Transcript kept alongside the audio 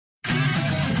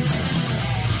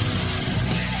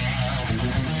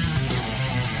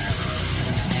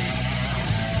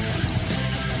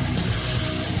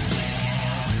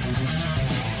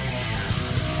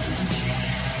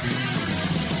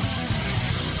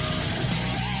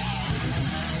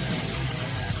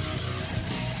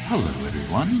Hello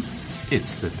everyone,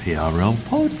 it's the PRL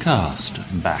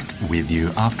podcast, back with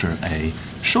you after a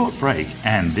short break,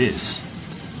 and this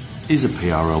is a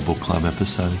PRL Book Club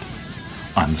episode.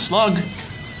 I'm the Slug,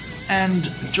 and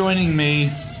joining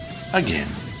me again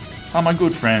are my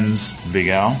good friends, Big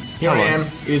Al. Here I am.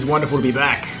 It is wonderful to be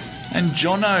back. And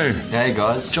Jono. Hey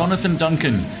guys. Jonathan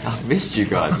Duncan. I've missed you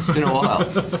guys. It's been a while.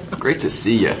 Great to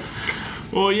see you.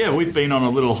 Well, yeah, we've been on a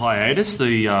little hiatus.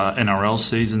 The NRL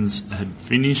seasons had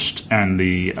finished and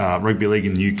the rugby league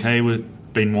in the UK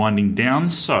had been winding down.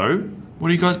 So, what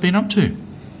have you guys been up to?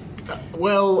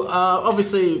 Well,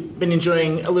 obviously been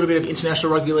enjoying a little bit of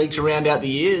international rugby league to round out the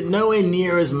year. Nowhere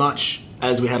near as much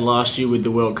as we had last year with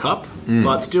the World Cup,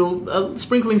 but still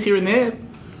sprinklings here and there.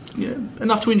 Yeah,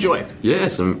 enough to enjoy. Yeah,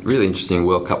 some really interesting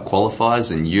World Cup qualifiers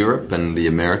in Europe and the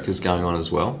Americas going on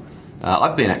as well.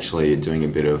 I've been actually doing a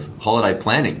bit of holiday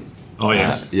planning. Oh,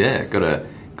 yes. Yeah, got a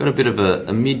bit of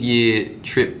a mid-year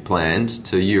trip planned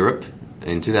to Europe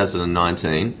in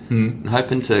 2019 and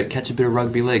hoping to catch a bit of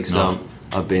rugby league. So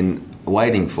I've been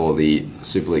waiting for the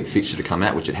Super League fixture to come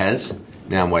out, which it has.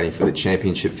 Now I'm waiting for the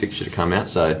Championship fixture to come out.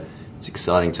 So it's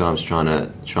exciting times trying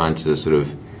to sort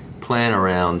of plan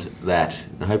around that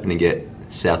and hoping to get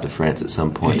south of France at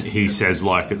some point. He says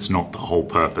like it's not the whole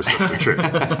purpose of the trip.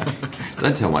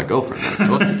 Don't tell my girlfriend that, of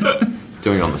course.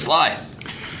 Doing it on the sly.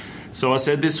 So I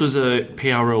said this was a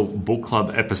PRL Book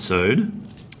Club episode,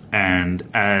 and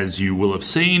as you will have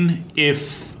seen,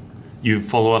 if you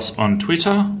follow us on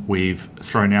Twitter, we've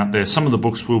thrown out there some of the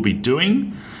books we'll be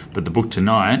doing, but the book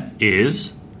tonight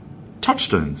is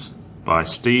Touchstones by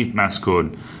Steve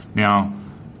Mascord. Now,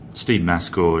 Steve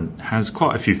Mascord has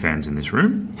quite a few fans in this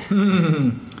room.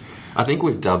 I think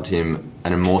we've dubbed him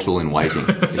an immortal in waiting.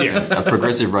 A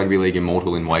progressive rugby league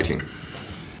immortal in waiting.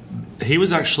 He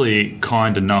was actually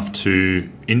kind enough to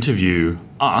interview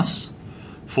us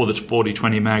for the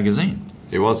 4020 magazine.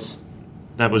 It was.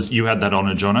 You had that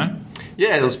honour, Jono?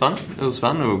 Yeah, it was fun.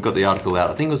 We've got the article out.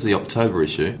 I think it was the October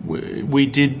issue. We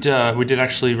did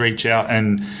actually reach out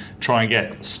and try and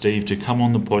get Steve to come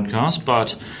on the podcast,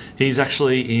 but he's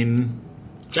actually in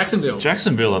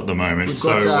Jacksonville at the moment. We've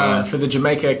got for the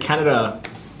Jamaica Canada.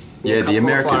 Yeah, the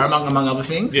Americans, among other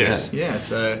things. Yes. Yeah.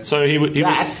 So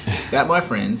that, my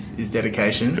friends, is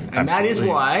dedication, and Absolutely. That is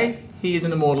why he is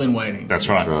an immortal in waiting. That's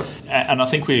right. And I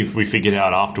think we figured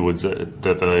out afterwards that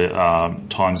the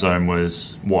time zone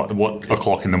was what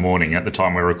o'clock in the morning at the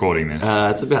time we're recording this.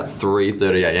 It's about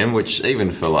 3:30 a.m., which even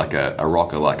for like a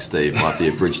rocker like Steve might be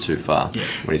a bridge too far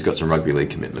when he's got some rugby league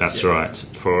commitments. That's right,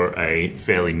 for a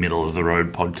fairly middle of the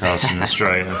road podcast in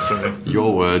Australia. So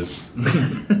your words.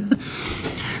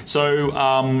 So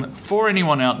for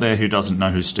anyone out there who doesn't know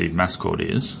who Steve Mascord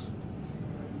is,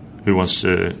 who wants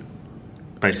to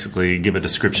basically give a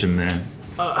description there?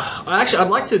 I'd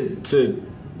like to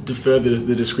defer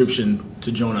the description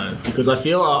to Jono, because I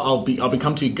feel I'll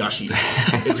become too gushy.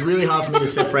 It's really hard for me to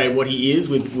separate what he is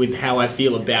with how I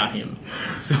feel about him.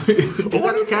 So, is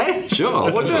that okay? Sure.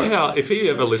 I wonder how, if he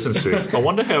ever listens to this, I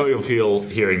wonder how he'll feel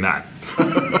hearing that.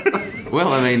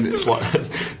 Well, I mean,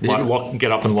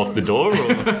 get up and lock the door?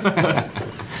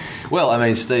 Or? Well, I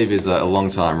mean, Steve is a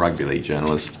long-time rugby league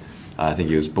journalist. I think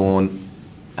he was born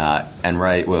he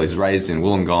was raised in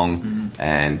Wollongong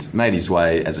and made his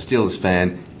way as a Steelers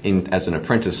fan as an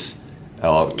apprentice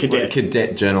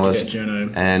cadet journalist,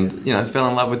 and fell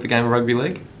in love with the game of rugby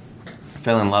league.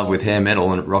 Fell in love with hair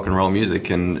metal and rock and roll music,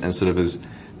 and sort of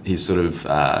he's sort of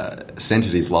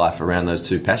centered his life around those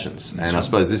two passions. That's right. I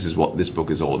suppose this is what this book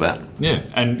is all about. Yeah,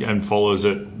 and follows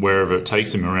it wherever it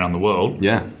takes him around the world.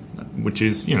 Yeah, which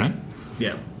is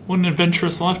what an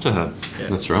adventurous life to have. Yeah.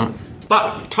 That's right.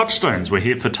 But Touchstones, we're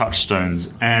here for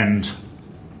Touchstones, and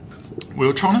we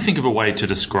were trying to think of a way to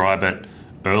describe it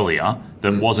earlier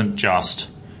that wasn't just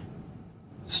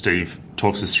Steve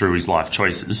talks us through his life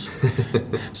choices.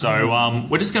 So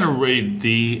we're just going to read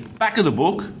the back of the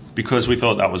book because we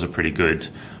thought that was a pretty good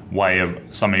way of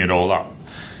summing it all up.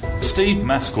 Steve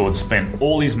Mascord spent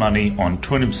all his money on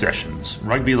twin obsessions,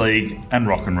 rugby league and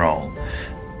rock and roll.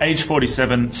 Age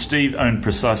 47, Steve owned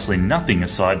precisely nothing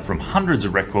aside from hundreds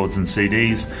of records and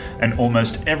CDs and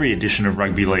almost every edition of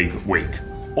Rugby League Week,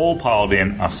 all piled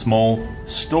in a small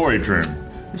storage room.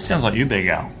 This sounds like you, Big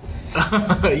Al.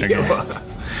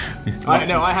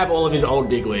 I have all of his old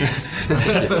big leagues.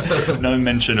 No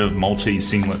mention of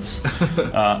Maltese singlets.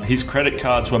 His credit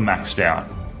cards were maxed out.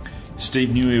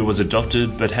 Steve knew he was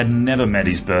adopted but had never met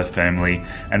his birth family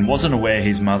and wasn't aware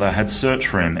his mother had searched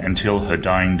for him until her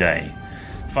dying day.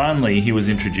 Finally, he was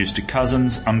introduced to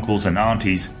cousins, uncles and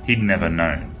aunties he'd never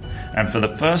known, and for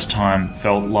the first time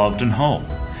felt loved and whole.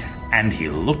 And he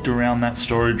looked around that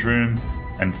storage room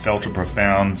and felt a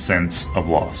profound sense of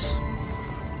loss.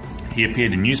 He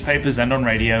appeared in newspapers and on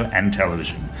radio and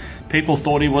television. People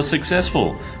thought he was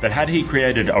successful, but had he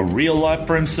created a real life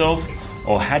for himself,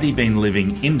 or had he been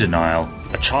living in denial,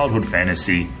 a childhood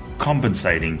fantasy,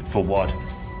 compensating for what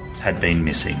had been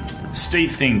missing?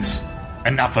 Steve thinks,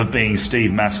 enough of being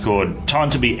Steve Mascord, time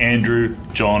to be Andrew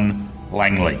John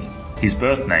Langley, his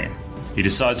birth name. He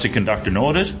decides to conduct an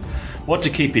audit, what to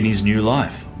keep in his new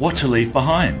life, what to leave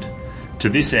behind. To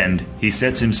this end, he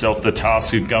sets himself the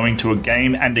task of going to a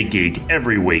game and a gig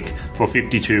every week for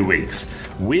 52 weeks,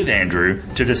 with Andrew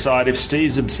to decide if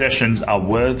Steve's obsessions are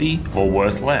worthy or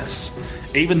worth less.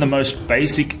 Even the most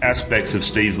basic aspects of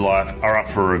Steve's life are up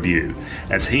for review,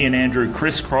 as he and Andrew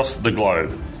crisscross the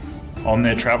globe. On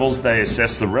their travels, they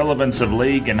assess the relevance of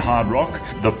league and hard rock,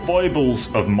 the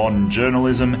foibles of modern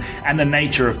journalism, and the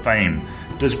nature of fame.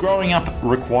 Does growing up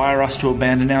require us to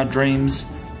abandon our dreams?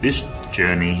 This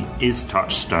journey is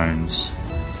Touchstones.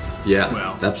 Yeah,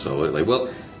 Wow. absolutely. Well,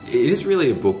 it is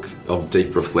really a book of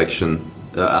deep reflection,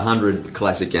 100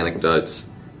 classic anecdotes,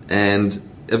 and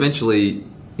eventually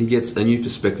he gets a new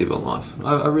perspective on life.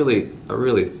 I really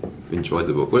enjoyed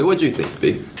the book. What do you think,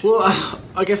 Big? Well,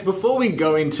 I guess before we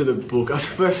go into the book,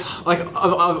 first, like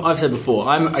I've said before,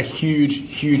 I'm a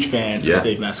huge fan of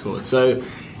Steve Mascord. So,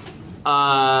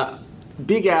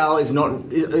 Big Al is not.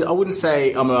 I wouldn't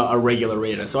say I'm a regular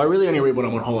reader. So I really only read when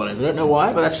I'm on holidays. I don't know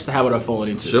why, but that's just the habit I've fallen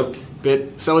into. Sure.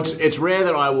 But so it's rare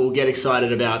that I will get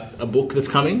excited about a book that's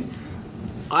coming.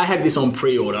 I had this on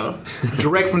pre-order,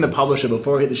 direct from the publisher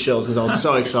before it hit the shelves because I was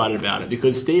so excited about it.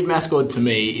 Because Steve Mascord to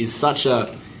me is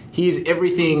he's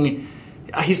everything.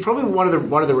 He's probably one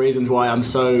of the reasons why I'm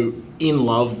so in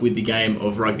love with the game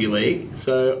of rugby league.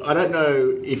 So I don't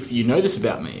know if you know this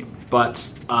about me,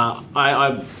 but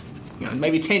I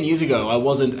maybe 10 years ago I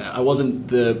wasn't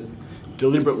the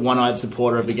deliberate one-eyed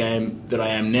supporter of the game that I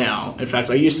am now. In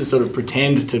fact, I used to sort of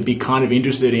pretend to be kind of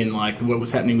interested in like what was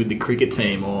happening with the cricket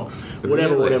team or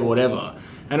whatever.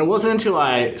 And it wasn't until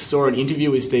I saw an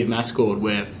interview with Steve Mascord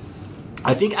where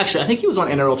I think he was on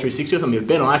NRL 360 or something.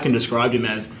 Ben Ikin described him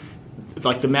as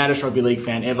like the maddest rugby league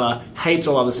fan ever, hates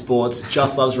all other sports,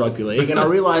 just loves rugby league. And I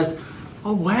realised,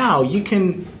 oh wow, you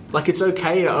can, like, it's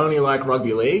okay to only like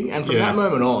rugby league. And from that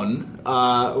moment on,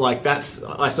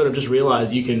 I sort of just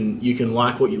realised you can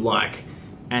like what you like.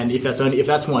 And if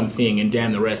that's one thing and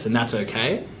damn the rest, and that's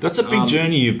okay. That's a big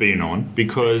journey you've been on,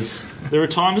 because there are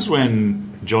times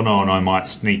when Jono and I might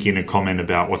sneak in a comment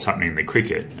about what's happening in the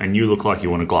cricket, and you look like you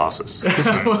wanted glasses.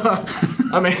 Well,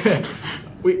 I mean,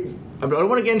 I don't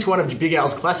want to get into one of Big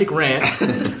Al's classic rants,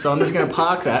 so I'm just going to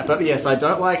park that. But yes, I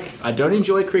don't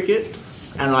enjoy cricket,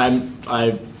 and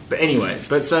but anyway.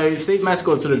 But so Steve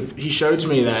Mascord he showed to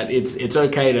me that it's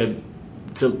okay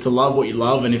to love what you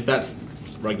love, and if that's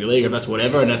rugby league, or if that's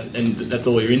whatever, and that's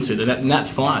all you're into, then that's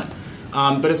fine.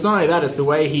 But it's not only that; it's the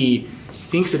way he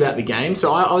thinks about the game.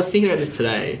 So I was thinking about this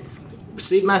today.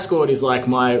 Steve Mascord is like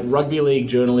my rugby league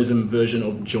journalism version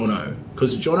of Jono,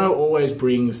 because Jono always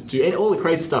brings to all the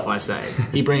crazy stuff I say.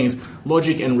 He brings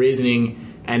logic and reasoning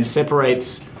and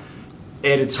separates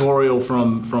editorial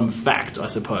from fact, I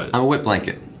suppose. I'm a wet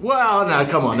blanket. Well, no,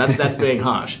 come on, that's being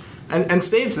harsh. And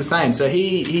Steve's the same. So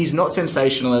he's not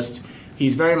sensationalist.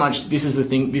 He's very much, this is the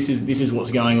thing. This is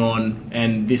what's going on,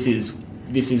 and this is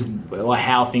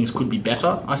how things could be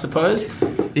better, I suppose.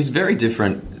 He's very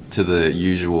different to the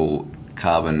usual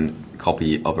carbon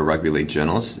copy of a rugby league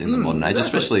journalist in the modern age,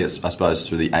 especially, I suppose,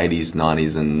 through the 80s,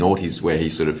 90s and noughties, where he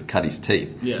sort of cut his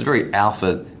teeth. Yeah. It's a very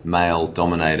alpha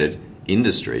male-dominated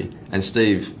industry, and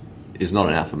Steve is not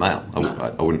an alpha male.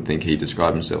 I wouldn't think he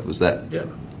described himself as that. Yeah.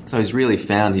 So he's really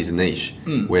found his niche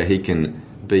where he can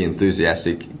be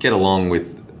enthusiastic, get along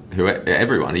with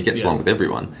everyone. He gets along with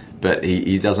everyone, but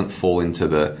he doesn't fall into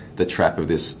the trap of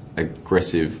this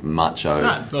aggressive,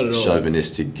 macho,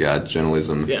 chauvinistic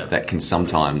journalism that can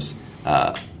sometimes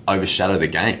overshadow the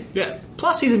game. Yeah.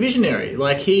 Plus, he's a visionary.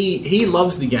 Like he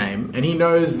loves the game, and he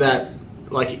knows that.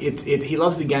 Like he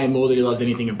loves the game more than he loves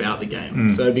anything about the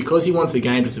game. So because he wants the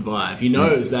game to survive, he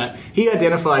knows that he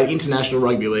identified International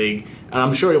Rugby League, and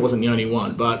I'm sure he wasn't the only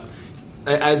one, but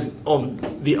as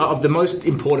of the most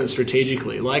important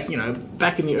strategically. Like, you know,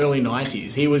 back in the early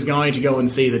 90s, he was going to go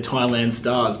and see the Thailand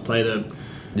Stars play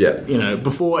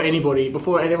before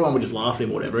everyone would just laugh at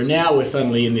him or whatever. And now we're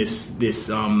suddenly in this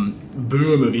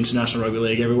boom of International Rugby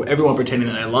League. Everyone pretending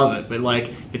that they love it, but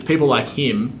like it's people like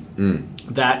him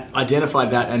that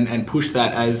identified that and pushed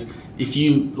that as if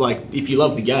you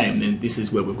love the game, then this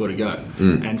is where we've got to go.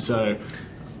 And so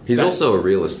he's also a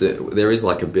realist. There is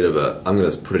like a bit of I'm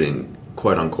going to put it in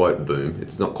quote-unquote boom.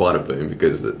 It's not quite a boom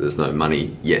because there's no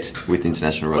money yet with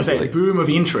international I rugby say league. boom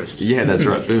of interest. Yeah, that's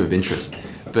right, boom of interest.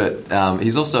 But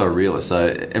he's also a realist,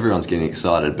 so everyone's getting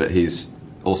excited, but he's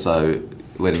also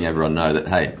letting everyone know that,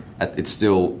 hey, it's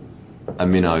still a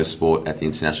minnow sport at the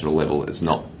international level. It's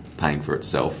not paying for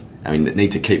itself. I mean, they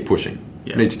need to keep pushing.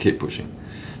 Yeah. Need to keep pushing.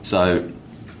 So,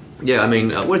 yeah, I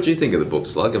mean, what did you think of the book,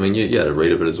 Slug? I mean, you had a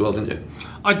read of it as well, didn't you?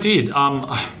 I did.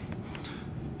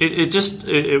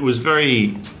 It was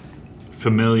very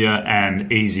familiar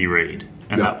and easy read,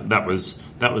 and Yeah. that was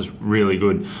really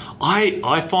good.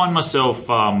 I found myself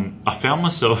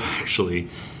actually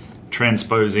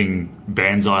transposing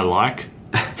bands I like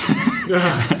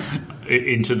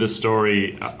into the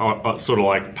story, sort of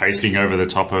like pasting over the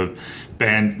top of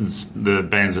the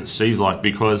bands that Steve's like,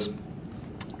 because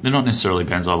they're not necessarily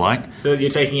bands I like. So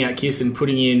you're taking out Kiss and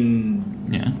putting in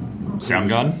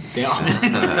Soundgarden.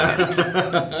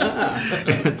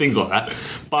 Things like that.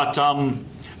 But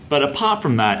apart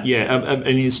from that,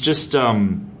 and it's just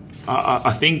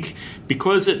I think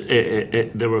because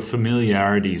there were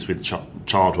familiarities with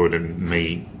childhood and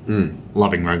me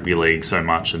loving rugby league so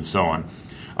much and so on.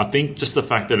 I think just the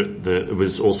fact that it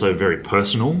was also very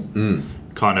personal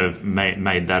kind of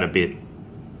made that a bit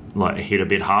hit a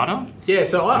bit harder. Yeah,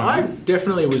 so I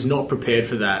definitely was not prepared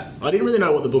for that. I didn't really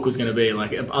know what the book was going to be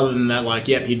like. Other than that,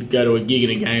 he'd go to a gig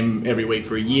and a game every week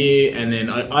for a year, and then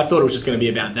I thought it was just going to be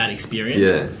about that experience.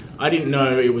 Yeah. I didn't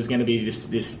know it was going to be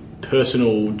this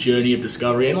personal journey of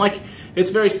discovery, and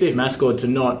it's very Steve Mascord to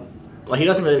not. He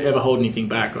doesn't really ever hold anything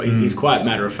back. He's quite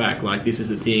matter of fact. This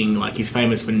is a thing. He's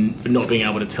famous for not being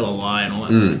able to tell a lie and all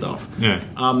that sort of stuff. Yeah.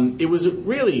 It was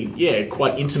really,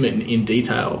 quite intimate and in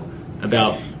detail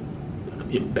about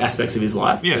the aspects of his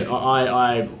life. Yeah. That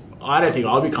I don't think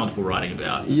I'd be comfortable writing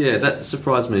about. Yeah, that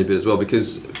surprised me a bit as well,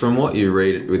 because from what you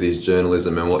read with his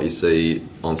journalism and what you see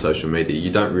on social media,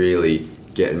 you don't really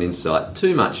get an insight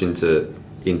too much into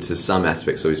some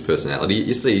aspects of his personality.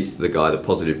 You see the guy, the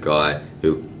positive guy,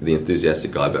 the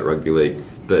enthusiastic guy about rugby league,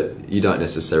 but you don't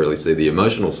necessarily see the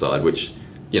emotional side, which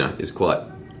is quite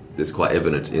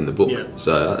evident in the book. Yeah.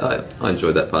 So I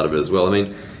enjoyed that part of it as well. I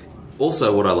mean,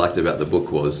 also what I liked about the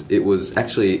book was it was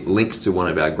actually linked to one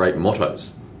of our great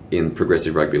mottos in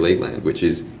progressive rugby league land, which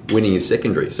is winning is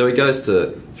secondary. So he goes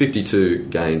to 52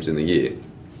 games in the year,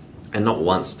 and not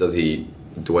once does he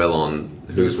dwell on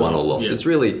who's won or lost. Yeah. It's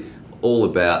really all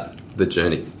about the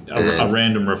journey. A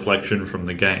random reflection from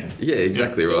the game. Yeah,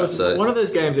 exactly There right. was So one of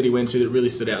those games that he went to that really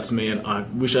stood out to me, and I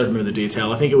wish I remember the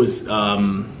detail. I think it was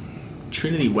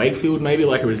Trinity Wakefield, maybe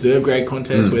a reserve grade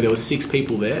contest where there were 6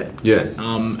 people there. yeah,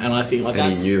 And I think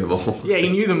and he knew them all. Yeah, he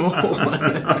knew them all.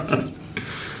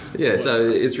 Yeah, so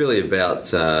it's really about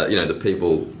the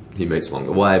people he meets along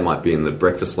the way. It might be in the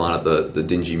breakfast line at the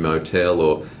dingy motel,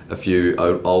 or a few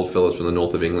old fellas from the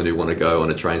north of England who want to go on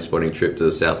a train spotting trip to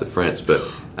the south of France. But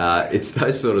it's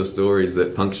those sort of stories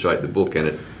that punctuate the book,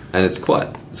 and it's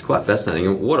quite fascinating.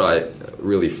 And what I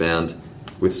really found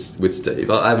with Steve,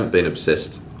 I haven't been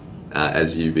obsessed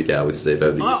as you, Big Al, with Steve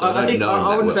over the years.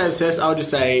 I wouldn't say obsessed. I would just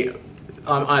say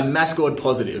I'm Mascord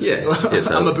positive. Yeah,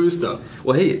 so I'm a booster.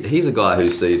 Well, he's a guy who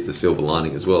sees the silver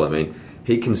lining as well. I mean,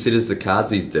 he considers the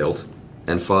cards he's dealt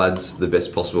and finds the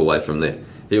best possible way from there.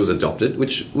 He was adopted,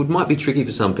 which might be tricky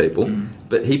for some people,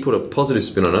 but he put a positive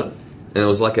spin on it, and it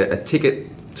was like a ticket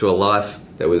to a life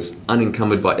that was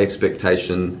unencumbered by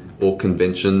expectation or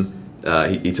convention.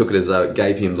 He took it as though it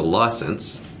gave him the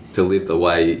license to live the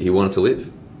way he wanted to live.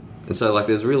 And so,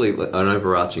 there's really an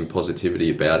overarching positivity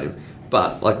about him.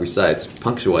 But, like we say, it's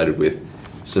punctuated with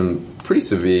some pretty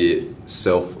severe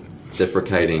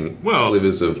self-deprecating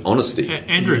slivers of honesty.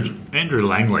 Andrew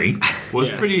Langley was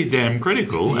pretty damn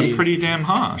critical and pretty damn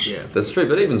harsh. Yeah. That's true,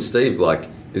 but even Steve,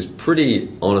 is pretty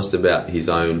honest about his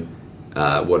own,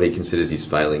 what he considers his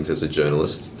failings as a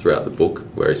journalist throughout the book,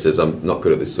 where he says, I'm not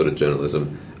good at this sort of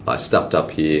journalism. I stuffed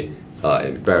up here, I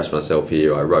embarrassed myself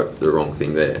here, I wrote the wrong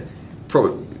thing there.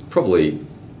 Probably,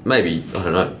 maybe, I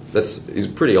don't know. He's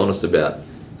pretty honest about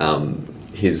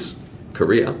his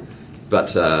career,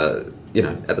 but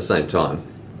at the same time,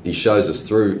 he shows us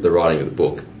through the writing of the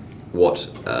book what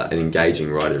an engaging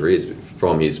writer is,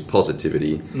 from his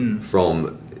positivity,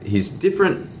 from his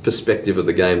different perspective of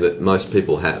the game that most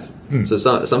people have.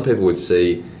 So some people would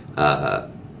see a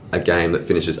game that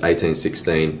finishes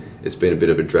 18-16. It's been a bit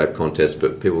of a drab contest,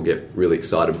 but people get really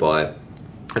excited by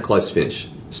a close finish.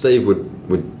 Steve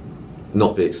would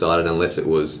not be excited unless it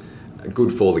was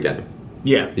good for the game.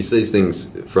 Yeah. He sees things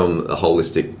from a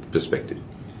holistic perspective.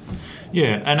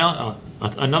 Yeah, and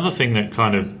another thing that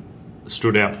kind of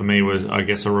stood out for me was, I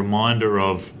guess, a reminder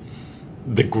of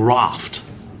the graft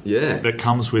Yeah. that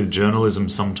comes with journalism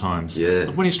sometimes. Yeah.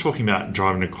 Like when he's talking about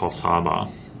driving to Coffs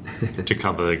Harbour to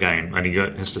cover the game, and he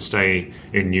has to stay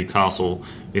in Newcastle,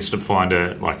 he has to find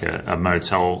a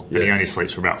motel, and he only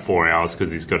sleeps for about 4 hours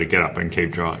because he's got to get up and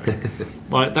keep driving.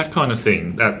 Like that kind of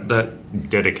thing, that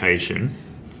dedication.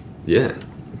 Yeah.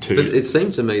 But it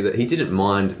seemed to me that he didn't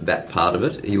mind that part of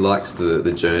it. He likes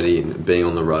the journey and being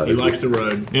on the road. He likes the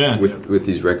road. Yeah. With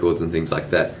his records and things like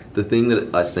that. The thing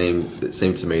that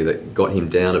seemed to me that got him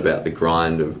down about the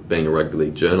grind of being a rugby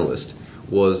league journalist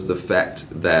was the fact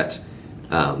that,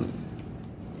 I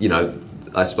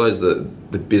suppose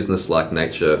the business-like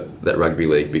nature that rugby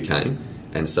league became,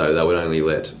 and so they would only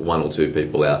let one or two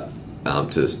people out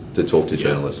to talk to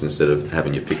journalists instead of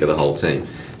having your pick of the whole team.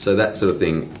 So that sort of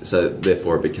thing, so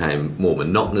therefore it became more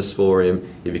monotonous for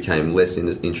him. He became less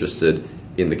interested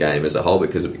in the game as a whole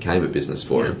because it became a business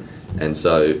for him. And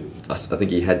so I think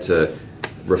he had to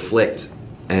reflect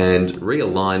and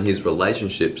realign his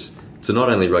relationships to not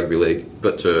only rugby league,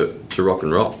 but to rock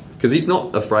and roll. Because he's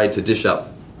not afraid to dish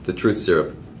up the truth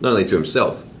syrup, not only to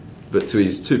himself, but to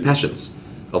his two passions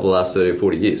of the last 30 or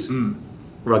 40 years,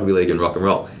 rugby league and rock and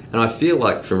roll. And I feel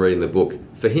like from reading the book,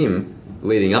 for him,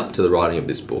 leading up to the writing of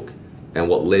this book, and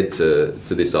what led to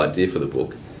this idea for the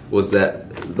book, was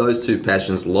that those two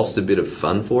passions lost a bit of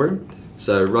fun for him.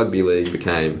 So rugby league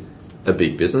became a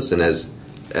big business, and as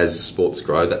sports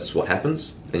grow, that's what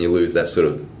happens, and you lose that sort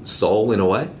of soul in a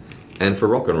way. And for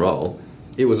rock and roll,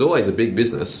 it was always a big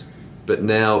business, but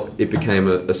now it became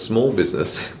a small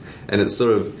business, and it's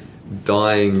sort of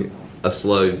dying a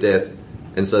slow death.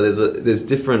 And so there's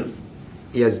different.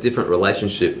 He has different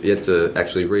relationship. He had to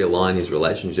actually realign his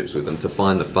relationships with them to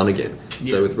find the fun again.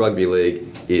 Yeah. So with rugby league,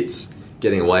 it's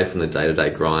getting away from the day-to-day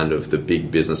grind of the big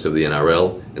business of the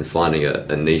NRL and finding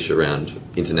a niche around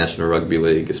international rugby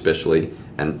league especially,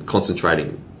 and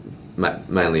concentrating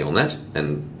mainly on that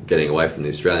and getting away from the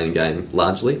Australian game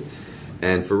largely.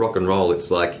 And for rock and roll, it's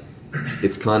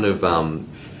kind of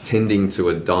tending to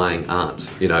a dying art.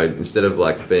 Instead of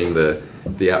like being the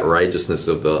outrageousness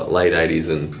of the late 80s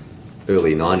and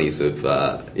early 90s of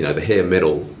the hair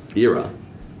metal era,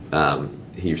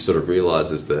 he sort of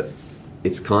realises that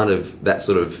it's kind of that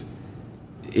sort of,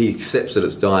 he accepts that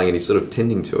it's dying and he's sort of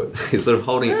tending to it. He's sort of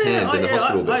holding its hand in the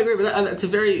hospital bed. I agree with that. It's a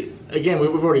very, again,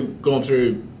 we've already gone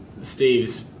through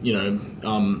Steve's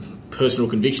personal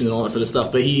conviction and all that sort of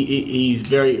stuff, but he's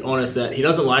very honest that he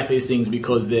doesn't like these things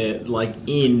because they're like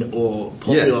in or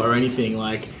popular or anything.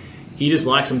 Like, he just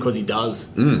likes them because he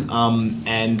does.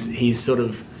 And he's sort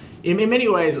of, in many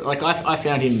ways, like I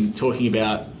found him talking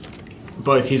about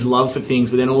both his love for things,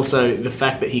 but then also the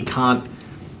fact that he can't,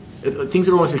 things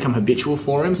have almost become habitual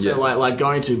for him. So like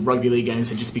going to rugby league games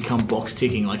had just become box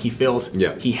ticking. Like he felt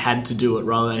he had to do it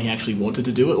rather than he actually wanted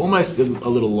to do it. Almost a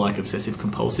little like obsessive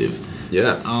compulsive.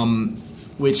 Yeah.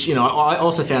 Which, I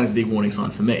also found as a big warning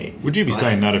sign for me. Would you be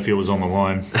saying that if it was on the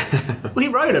line? Well, he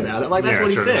wrote about it. Like that's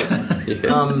what he said.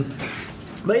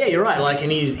 But yeah, you're right. Like,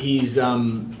 and he's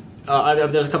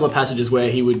there's a couple of passages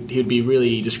where he would be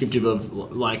really descriptive of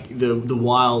like the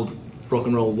wild rock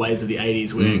and roll ways of the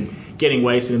 80s, where getting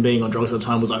wasted and being on drugs all the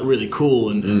time was like really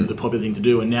cool and the popular thing to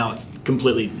do, and now it's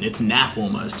naff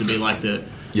almost to be like the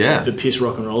piss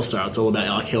rock and roll star. It's all about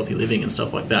like healthy living and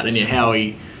stuff like that, and how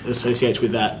he associates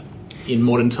with that in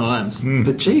modern times.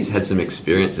 But G's had some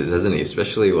experiences, hasn't he?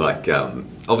 Especially like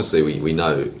obviously we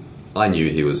know, I knew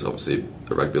he was obviously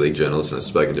a rugby league journalist and has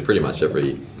spoken to pretty much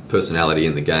every personality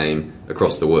in the game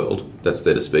across the world that's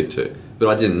there to speak to. But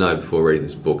I didn't know before reading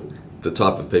this book the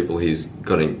type of people he's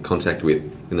got in contact with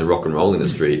in the rock and roll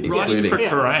industry, including for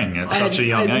Kerrang at such a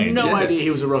young age. I had no idea he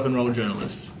was a rock and roll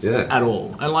journalist at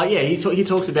all. And he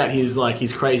talks about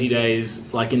his crazy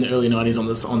days like in the early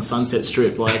 90s on Sunset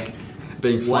Strip, like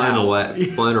being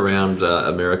flown around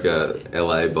America,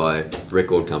 LA by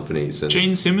record companies. And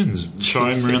Gene Simmons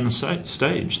showing him around the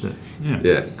stage.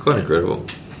 Quite incredible.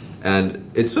 And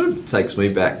it sort of takes me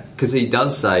back, because he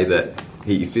does say that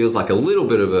he feels like a little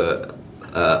bit of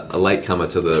a latecomer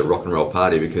to the rock and roll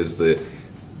party, because the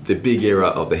big era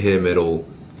of the hair metal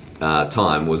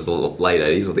time was the late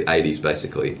 80s, or the 80s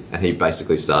basically, and he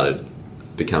basically started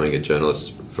becoming a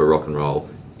journalist for rock and roll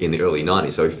in the early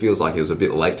 90s, so he feels like he was a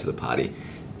bit late to the party.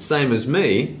 Same as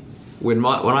me, when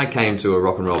I came to a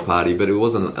rock and roll party, but it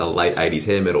wasn't a late 80s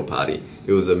hair metal party,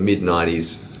 it was a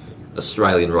mid-90s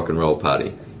Australian rock and roll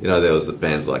party. There was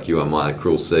bands like You Are My,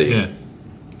 Cruel Sea,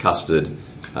 Custard.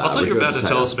 I thought you were about to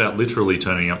tell us about literally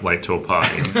turning up late to a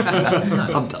party.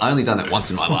 I've only done that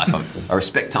once in my life. I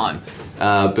respect time.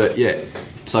 But yeah,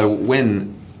 so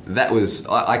when that was,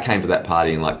 I came to that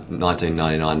party in like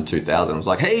 1999, 2000. I was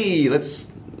like, hey,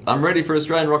 let's I'm ready for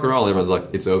Australian rock and roll. Everyone's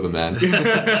like, it's over, man.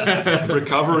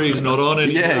 Recovery's not on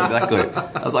it. Yeah, exactly.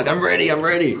 I was like, I'm ready.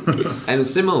 And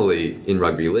similarly, in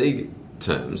rugby league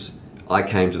terms, I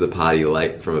came to the party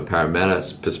late from a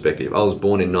Parramatta perspective. I was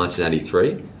born in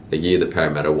 1983, a year that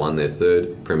Parramatta won their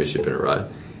third premiership in a row.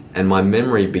 And my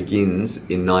memory begins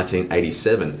in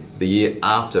 1987, the year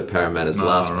after Parramatta's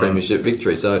last premiership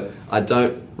victory. So I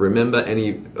don't remember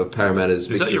any of Parramatta's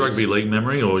victories. Is that your rugby league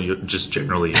memory or just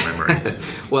generally your memory?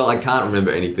 Well, I can't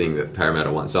remember anything that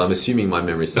Parramatta won, so I'm assuming my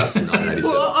memory starts in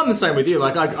 1987. Well, I'm the same with you.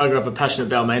 Like, I grew up a passionate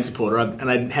Balmain supporter,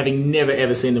 and having never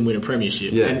ever seen them win a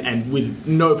premiership, and with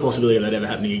no possibility of that ever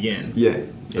happening again. Yeah,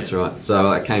 that's right. So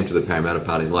I came to the Parramatta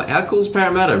party and like, how cool is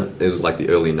Parramatta? It was like the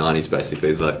early 90s, basically.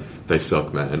 It's like, they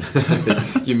suck, man.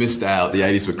 You missed out. The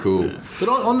 80s were cool. Yeah. But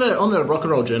on the rock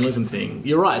and roll journalism thing,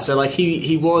 you're right. So like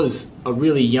he was a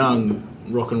really young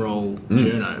rock and roll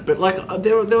journo, but like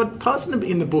there were parts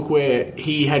in the book where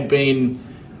he had been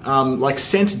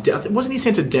wasn't he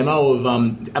sent a demo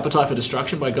of Appetite for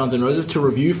Destruction by Guns N' Roses to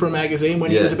review for a magazine when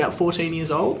he was about 14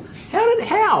 years old?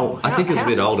 How? I think he was a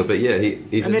bit older, but yeah,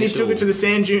 he's. And then he took it to the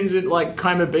sand dunes at like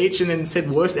Coma Beach, and then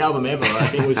said worst album ever. I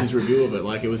think was his review of it.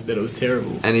 Like it was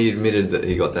terrible. And he admitted that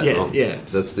he got that wrong. Yeah,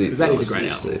 so that is a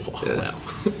great album. Oh, yeah. Wow.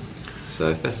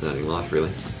 So fascinating life,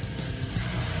 really.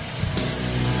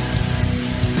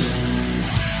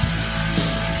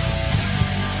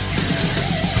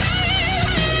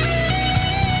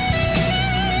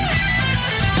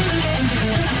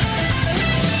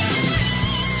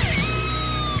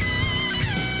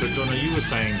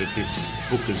 Saying that this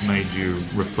book has made you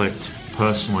reflect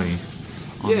personally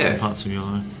on some parts of your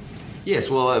life. Yes,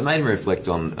 well, it made me reflect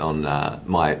on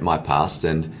my past,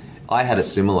 and I had a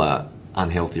similar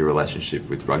unhealthy relationship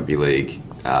with rugby league.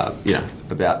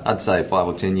 About I'd say 5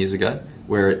 or 10 years ago,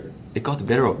 where it got the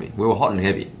better of me. We were hot and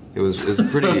heavy. It was a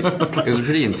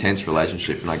pretty intense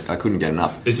relationship, and I couldn't get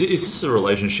enough. Is this a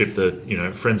relationship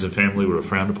that friends and family would have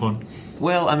frowned upon?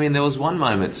 Well, I mean, there was one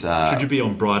moment. Should you be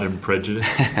on Pride and Prejudice?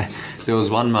 There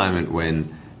was one moment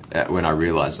when I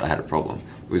realised I had a problem.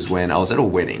 It was when I was at a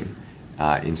wedding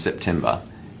in September,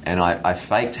 and I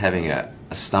faked having a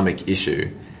stomach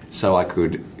issue so I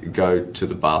could go to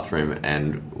the bathroom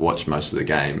and watch most of the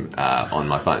game on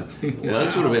my phone. Wow.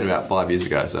 This would have been about 5 years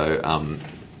ago, so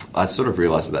I sort of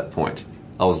realised at that point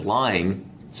I was lying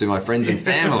to my friends and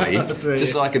family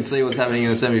just so I could see what's happening in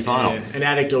the semi-final. Yeah. An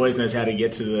addict always knows how to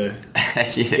get to the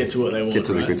get to what they want. Get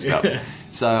to the good stuff.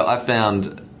 So I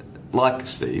found, like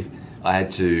Steve, I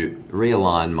had to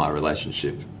realign my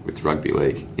relationship with rugby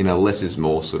league in a less is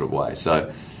more sort of way.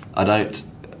 So I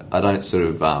don't sort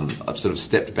of I've sort of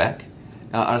stepped back.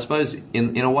 I suppose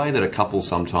in a way that a couple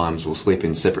sometimes will sleep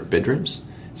in separate bedrooms.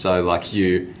 So like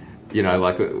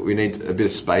we need a bit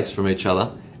of space from each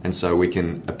other, and so we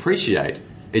can appreciate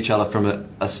each other from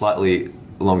a slightly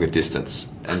longer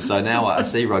distance. And so now I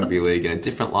see rugby league in a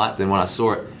different light than when I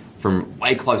saw it from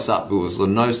way close up. It was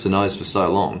nose to nose for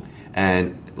so long,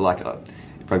 and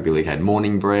rugby league had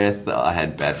morning breath. I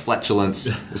had bad flatulence,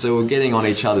 so we're getting on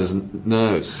each other's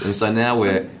nerves. And so now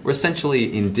we're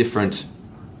essentially in different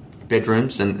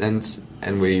bedrooms, and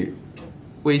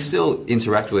we still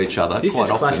interact with each other this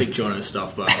quite often. This is classic Jono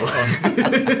stuff, by the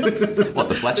way. What,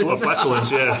 the flatulence? Well,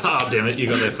 flatulence, yeah. Oh, damn it, you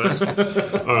got there first.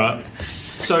 All right.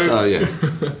 So yeah.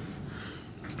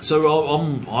 So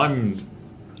I'm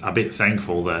a bit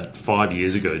thankful that 5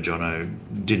 years ago Jono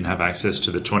didn't have access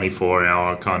to the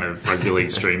 24-hour kind of rugby league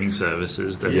streaming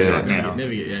services that we got now.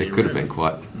 It could have been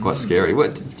quite scary.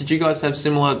 Did you guys have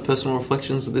similar personal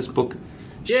reflections of this book?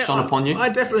 Shone upon you? I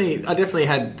definitely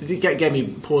had. It gave me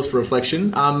pause for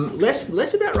reflection.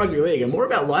 Less about rugby league and more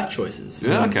about life choices.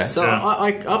 Yeah, okay. So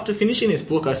I after finishing this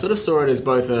book, I sort of saw it as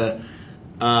both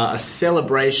a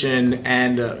celebration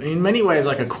and in many ways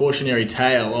like a cautionary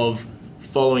tale of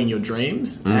following your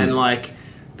dreams and like.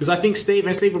 Because I think Steve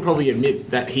will probably admit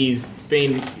that he's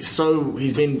been so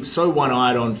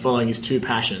one-eyed on following his two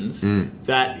passions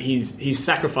that he's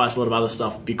sacrificed a lot of other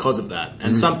stuff because of that.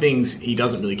 And some things he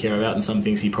doesn't really care about, and some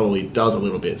things he probably does a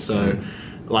little bit. So,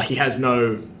 like he has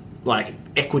no like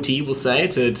equity, we'll say,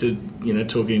 to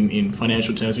talk in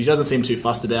financial terms, which he doesn't seem too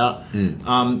fussed about.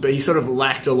 But he sort of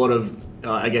lacked a lot of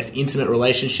intimate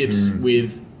relationships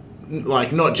with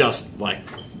like not just like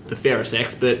the fairer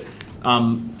sex, but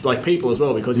like people as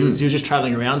well, because he was just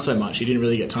travelling around so much. He didn't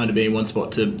really get time to be in one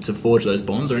spot to forge those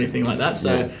bonds or anything like that.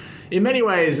 So, in many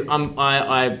ways,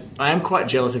 I am quite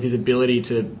jealous of his ability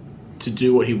to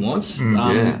do what he wants.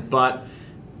 But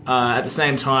at the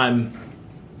same time,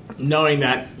 knowing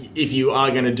that if you are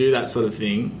going to do that sort of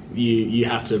thing, you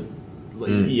have to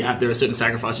there are certain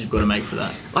sacrifices you've got to make for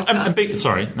that.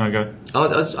 Sorry, no, go. I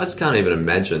just can't even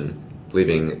imagine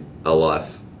living a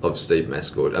life of Steve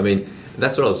Mascord. I mean,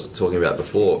 that's what I was talking about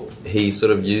before. He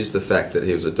sort of used the fact that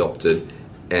he was adopted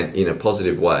and in a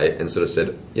positive way, and sort of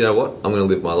said, you know what, I'm going to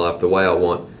live my life the way I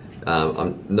want.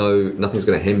 Nothing's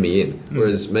going to hem me in.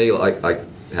 Whereas me, I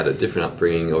had a different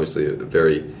upbringing, obviously a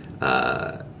very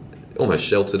almost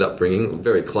sheltered upbringing,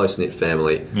 very close-knit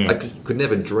family. I could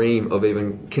never dream of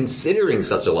even considering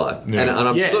such a life. And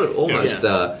I'm sort of almost,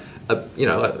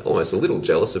 almost a little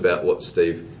jealous about what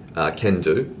Steve can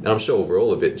do. And I'm sure we're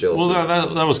all a bit jealous. Well,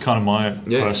 that was kind of my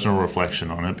personal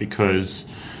reflection on it, because,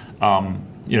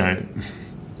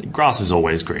 grass is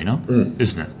always greener,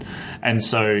 isn't it? And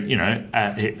so,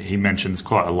 he mentions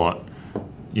quite a lot,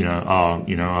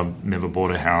 I've never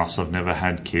bought a house, I've never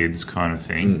had kids kind of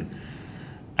thing.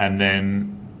 And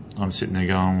then I'm sitting there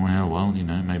going, well,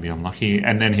 maybe I'm lucky.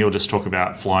 And then he'll just talk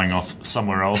about flying off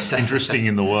somewhere else interesting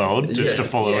in the world just to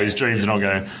follow his dreams. And I'll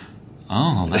go,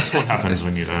 oh, that's what happens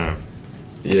when you don't have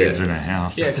kids in a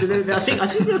house. Yeah, so I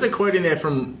think there's a quote in there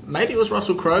from, maybe it was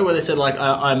Russell Crowe, where they said, like,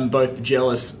 I'm both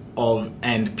jealous of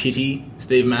and pity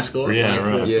Steve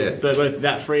Mascord. But both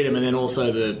that freedom and then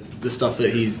also the stuff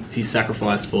that he's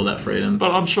sacrificed for that freedom.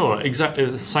 But I'm sure exactly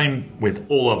the same with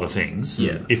all other things.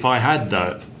 Yeah. If I had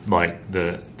that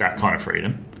kind of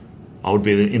freedom, I would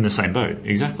be in the same boat.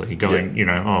 Exactly. Going,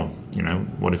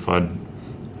 what if I'd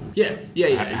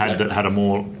had a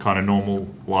more kind of normal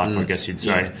life, I guess you'd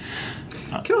say.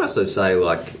 Can I also say,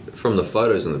 like, from the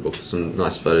photos in the book, some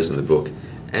nice photos in the book,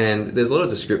 and there's a lot of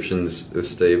descriptions of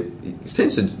Steve. He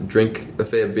tends to drink a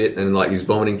fair bit, and like he's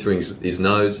vomiting through his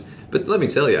nose. But let me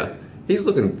tell you, he's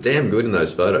looking damn good in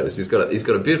those photos. He's got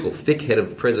a beautiful thick head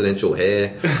of presidential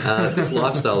hair. This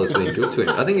lifestyle has been good to him.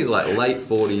 I think he's like late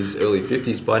 40s, early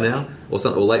 50s by now, or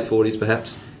something, or late 40s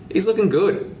perhaps. He's looking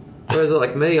good. Whereas,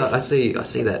 like me, I see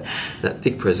that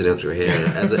thick presidential hair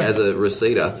as a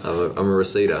receder. I'm a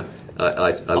receder.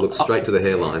 I look straight to the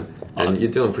hairline, and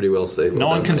you're doing pretty well, Steve. No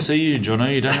one can see you,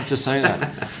 Jono. You don't have to say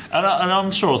that. And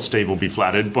I'm sure Steve will be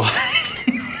flattered by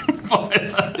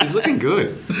that. He's looking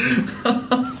good.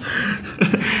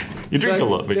 You drink a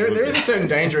lot. But there is a certain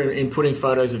danger in putting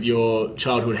photos of your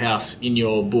childhood house in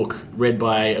your book read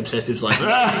by obsessives like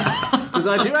that. Because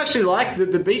I do actually like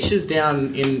the beaches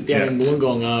down in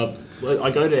Wollongong.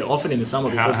 I go there often in the summer.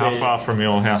 How far from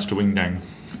your house to Wingdang?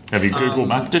 Have you Google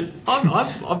mapped it?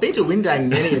 I've been to Windang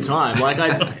many a time.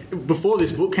 Before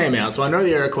this book came out, so I know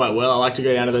the area quite well. I like to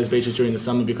go down to those beaches during the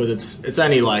summer because it's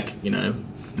only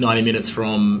 90 minutes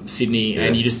from Sydney,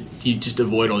 and you just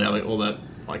avoid all that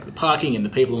like the parking and the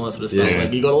people and all that sort of stuff.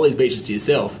 Like you got all these beaches to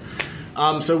yourself.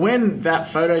 So when that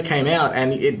photo came out,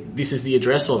 and this is the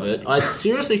address of it, I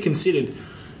seriously considered.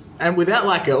 And without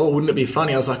wouldn't it be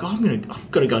funny? I was like,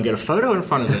 I've got to go and get a photo in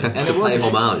front of it. And it was pay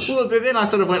homage. Well, then I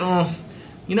sort of went,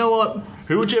 you know what?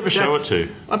 Who would you ever show it to?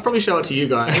 I'd probably show it to you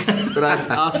guys, but I'd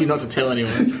ask you not to tell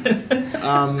anyone.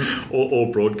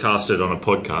 Or broadcast it on a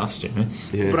podcast,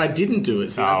 Yeah. But I didn't do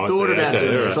it, so I thought about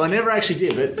doing it. Right. So I never actually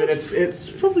did, but it's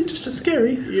probably just as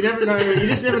scary. You never know. You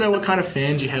just never know what kind of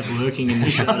fans you have lurking in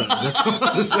the shadows. That's what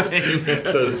I'm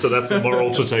saying. So that's the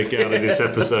moral to take out of this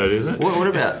episode, is it? What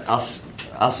about us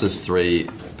as three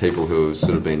people who have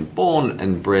sort of been born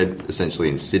and bred essentially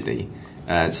in Sydney?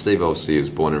 Steve obviously was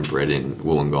born and bred in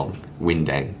Wollongong,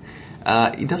 Windang.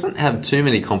 He doesn't have too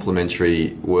many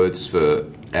complimentary words for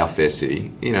our fair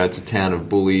city. It's a town of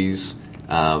bullies.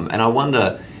 And I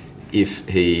wonder if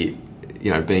he,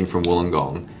 being from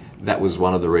Wollongong, that was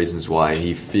one of the reasons why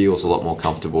he feels a lot more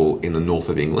comfortable in the north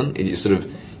of England. You're sort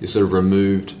of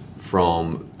removed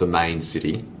from the main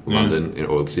city, London,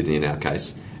 or Sydney in our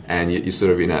case, and you're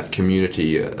sort of in a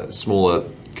community, a smaller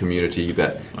community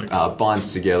that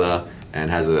binds together and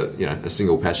has a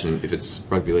single passion, if it's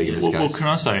rugby league in this case. Well, can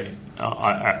I say,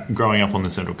 growing up on the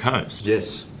Central Coast,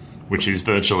 yes, which is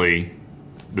virtually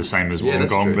the same as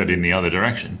Wollongong, but in the other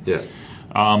direction. Yeah.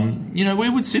 We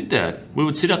would sit there. We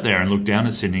would sit up there and look down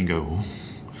at Sydney and go, oh,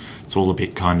 it's all a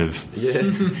bit kind of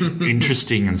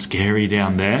interesting and scary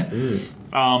down there.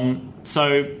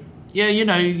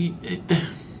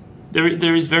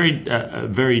 There is a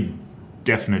very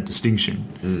definite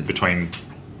distinction between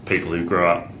people who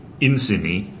grow up in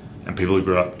Sydney and people who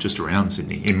grew up just around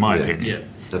Sydney, in my opinion. Yeah,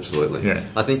 absolutely. Yeah.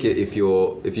 I think if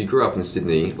you grew up in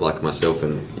Sydney, like myself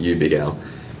and you, Big Al,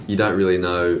 you don't really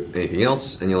know anything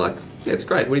else, and you're like, yeah, it's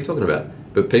great. What are you talking about?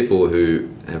 But people who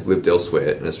have lived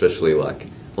elsewhere, and especially like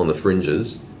on the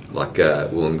fringes, like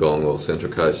Wollongong or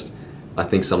Central Coast, I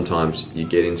think sometimes you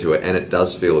get into it, and it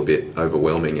does feel a bit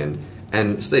overwhelming.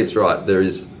 And Steve's right. There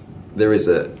is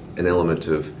an element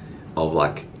of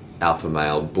like alpha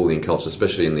male bullying culture,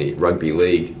 especially in the rugby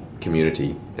league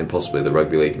community and possibly the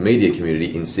rugby league media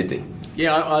community in Sydney.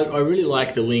 Yeah, I really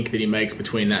like the link that he makes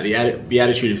between that, the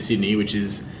attitude of Sydney, which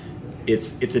is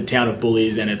it's a town of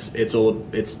bullies, and it's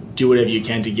do whatever you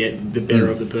can to get the better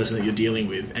of the person that you're dealing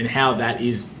with, and how that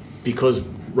is because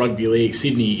rugby league,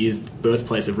 Sydney is the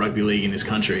birthplace of rugby league in this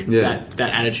country. Yeah.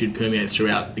 That attitude permeates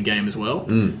throughout the game as well,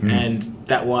 and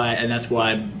that's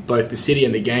why both the city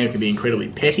and the game can be incredibly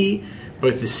petty.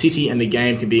 Both the city and the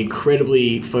game can be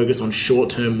incredibly focused on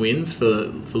short-term wins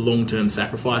for long-term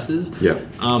sacrifices. Yeah.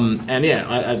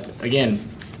 I again,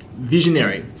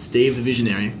 visionary. Steve the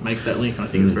visionary makes that link, and I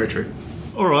think it's very true.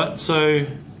 All right, so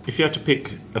if you had to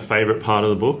pick a favourite part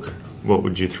of the book, what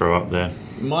would you throw up there?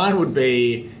 Mine would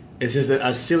be, it's just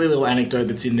a silly little anecdote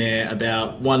that's in there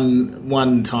about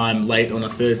one time late on a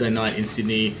Thursday night in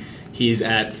Sydney, he's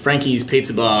at Frankie's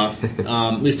Pizza Bar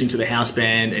listening to the house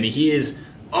band, and he hears,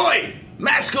 "Oi,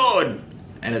 Mascot!"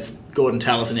 And it's Gordon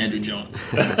Tallis and Andrew Johns.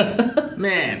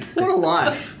 Man, what a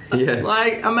life. Yeah.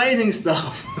 Like, amazing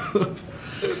stuff.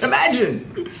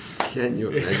 Imagine. Can you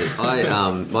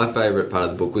imagine? My favourite part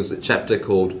of the book was a chapter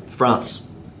called France.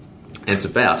 And it's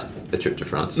about a trip to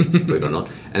France, believe it or not.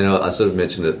 And I sort of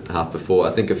mentioned it half before.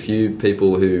 I think a few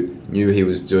people who knew he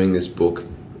was doing this book,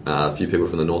 a few people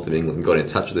from the north of England, got in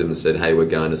touch with him and said, "Hey, we're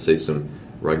going to see some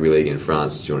rugby league in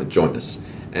France. Do you want to join us?"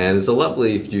 And there's a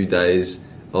lovely few days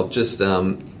of just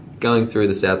going through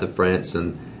the south of France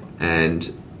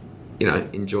and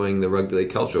enjoying the rugby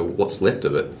league culture, what's left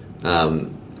of it.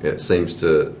 It seems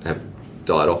to have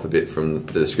died off a bit from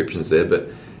the descriptions there, but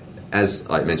as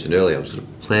I mentioned earlier, I'm sort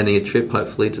of planning a trip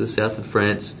hopefully to the south of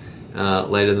France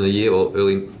later in the year or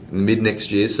early mid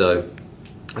next year, so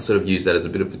I sort of use that as a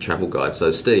bit of a travel guide. So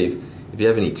Steve, if you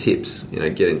have any tips,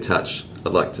 get in touch.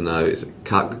 I'd like to know, is it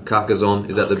Carcassonne?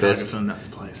 Is that the best? Carcassonne, that's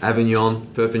the place. Avignon,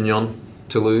 Perpignan,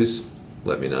 Toulouse?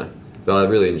 Let me know. But I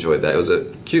really enjoyed that. It was a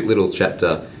cute little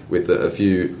chapter with a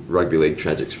few rugby league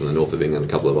tragics from the north of England, a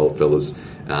couple of old fellas.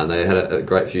 And they had a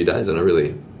great few days, and I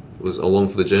really was along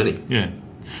for the journey. Yeah.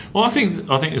 Well, I think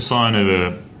a sign of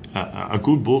a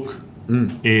good book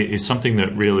is something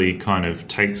that really kind of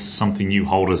takes something you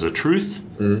hold as a truth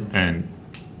and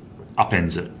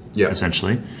upends it,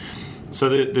 essentially. So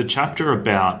the chapter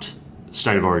about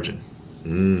state of origin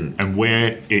and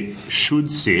where it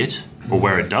should sit, or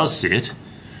where it does sit,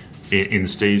 in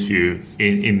Steve's view,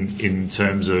 in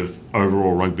terms of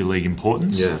overall rugby league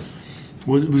importance,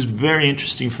 was very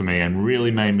interesting for me and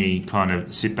really made me kind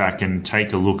of sit back and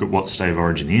take a look at what state of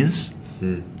origin is.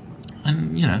 And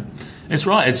it's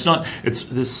right.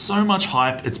 There's so much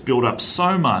hype. It's built up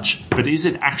so much, but is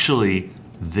it actually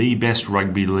the best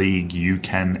rugby league you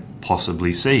can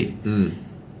possibly see?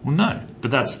 Well, no. But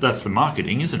that's the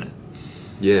marketing, isn't it?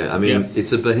 Yeah, I mean,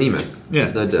 it's a behemoth. Yeah.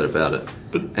 There's no doubt about it.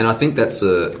 And I think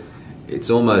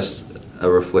it's almost a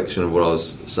reflection of what I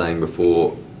was saying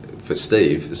before for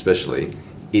Steve, especially.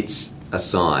 It's a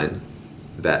sign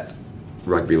that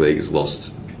rugby league has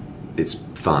lost its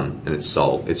fun and its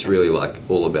soul. It's really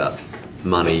all about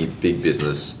money, big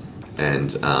business,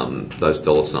 and those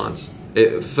dollar signs.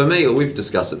 For me, we've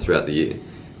discussed it throughout the year.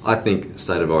 I think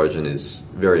state of origin is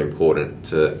very important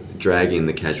to drag in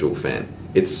the casual fan.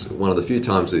 It's one of the few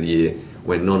times of the year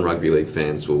when non-rugby league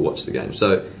fans will watch the game.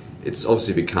 So it's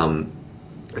obviously become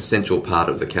a central part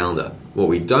of the calendar. What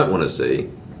we don't want to see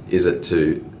is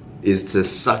to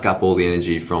suck up all the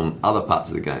energy from other parts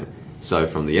of the game. So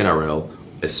from the NRL,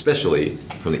 especially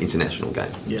from the international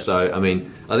game. Yeah. So, I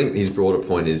mean, I think his broader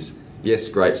point is, yes,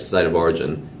 great state of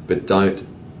origin, but don't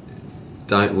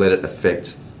let it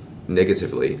affect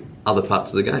negatively other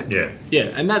parts of the game. Yeah,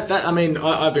 and that I mean,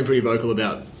 I've been pretty vocal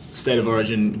about state of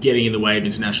origin getting in the way of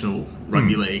international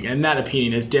rugby league, and that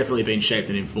opinion has definitely been shaped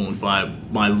and informed by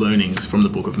my learnings from the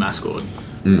book of Mascot.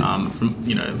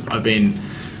 I've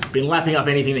been lapping up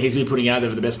anything that he's been putting out there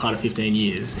for the best part of 15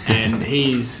 years, and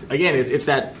it's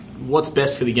that what's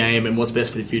best for the game and what's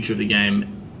best for the future of the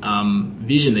game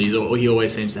vision that he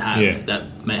always seems to have that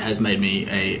has made me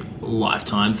a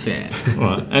lifetime fan.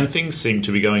 Right. And things seem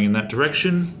to be going in that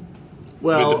direction.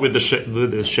 Well, with the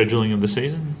scheduling of the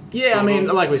season. Yeah, I mean,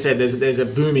 like we said, there's a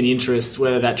boom in interest.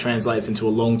 Whether that translates into a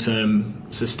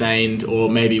long-term sustained, or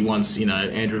maybe once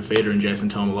Andrew Feeder and Jason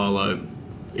Taumalolo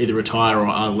either retire or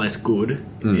are less good,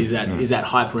 is that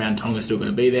hype around Tonga still going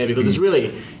to be there? Because it's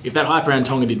really, if that hype around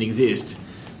Tonga didn't exist,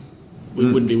 we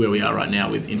wouldn't be where we are right now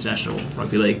with international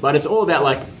rugby league. But it's all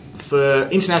about for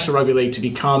international rugby league to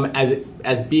become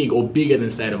as big or bigger than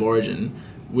state of origin,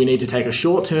 we need to take a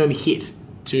short-term hit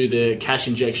to the cash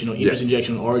injection or interest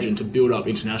injection on origin to build up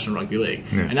international rugby league.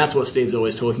 And that's what Steve's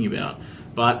always talking about.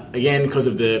 But again, because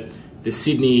of the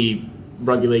Sydney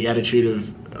rugby league attitude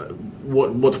of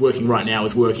what's working right now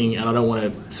is working, and I don't want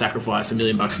to sacrifice $1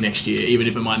 million next year, even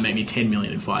if it might make me $10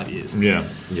 million in 5 years. Yeah.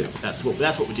 That's what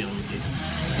we're dealing with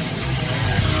here.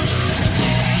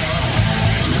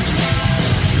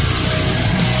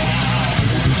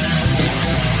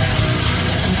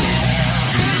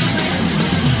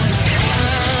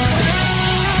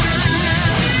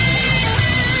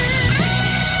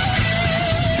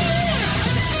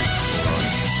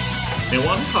 Now,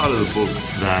 one part of the book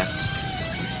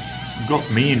that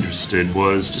got me interested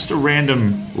was just a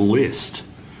random list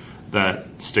that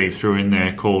Steve threw in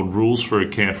there called Rules for a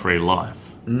Carefree Life.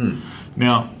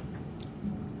 Now,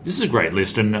 this is a great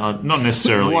list, and not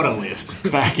necessarily What a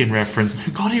list. back in reference.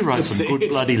 God, he writes some good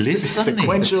bloody lists, doesn't he?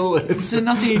 Sequential. There's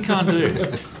nothing you can't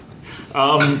do.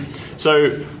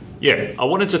 So, yeah, I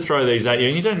wanted to throw these at you,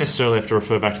 and you don't necessarily have to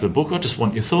refer back to the book. I just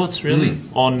want your thoughts, really,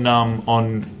 on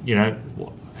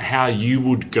how you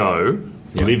would go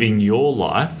living your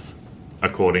life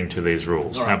according to these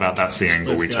rules. All right. How about that's the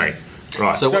angle Let's we go. take?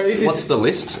 Right. So, this what's is- the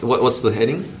list? What's the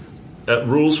heading?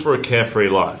 Rules for a Carefree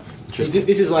Life.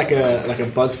 This is like a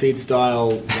BuzzFeed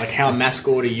style, like how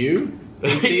mascot are you?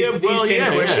 These 10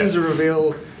 questions will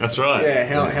reveal. That's right.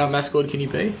 Yeah, how mascot can you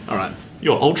be? All right.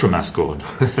 You're ultra mascot.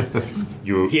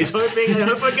 Here's hoping. I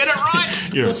hope I get it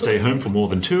right. You don't stay home for more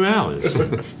than 2 hours.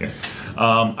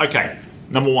 Okay.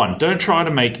 Number 1, don't try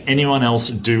to make anyone else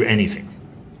do anything.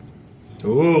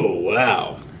 Oh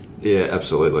wow. Yeah,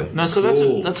 absolutely. No, so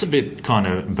Cool. that's a bit kind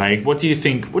of vague. What do you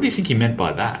think he meant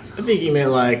by that? I think he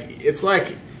meant it's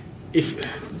like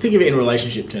think of it in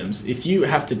relationship terms. If you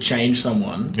have to change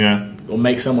someone Yeah. or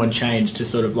make someone change to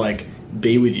sort of like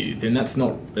be with you, then that's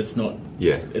not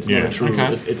Yeah. it's Yeah, not a true.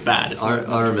 okay. It's bad. It's not a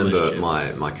I remember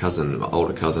relationship. my cousin, my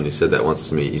older cousin, who said that once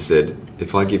to me. He said,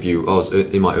 if I give you, I was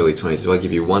in my early 20s, if I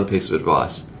give you one piece of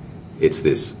advice, it's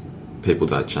this: people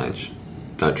don't change.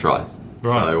 Don't try.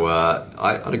 Right. So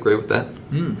I'd agree with that.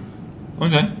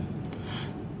 Okay.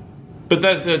 But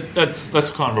that's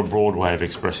kind of a broad way of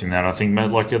expressing that. I think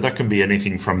that can be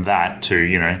anything from that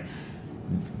to,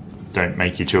 don't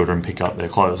make your children pick up their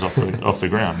clothes off the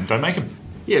ground. Don't make them.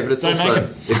 Yeah, but Don't make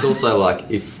 'em. it's also like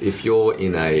if you're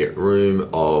in a room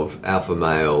of alpha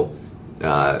male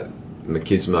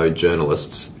machismo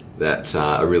journalists that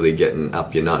are really getting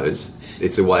up your nose,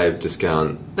 it's a way of just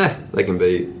going, they can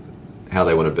be how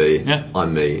they want to be. Yeah.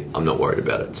 I'm me. I'm not worried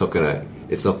about it.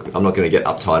 I'm not gonna get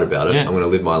uptight about it. Yeah. I'm gonna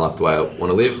live my life the way I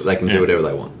want to live. They can Yeah. do whatever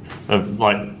they want. I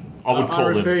would I call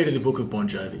refer it. you to the book of Bon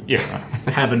Jovi. Yeah,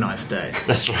 Have a nice day.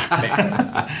 that's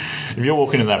right. If you're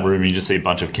walking in that room and you just see a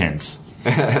bunch of Kents,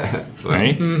 hey?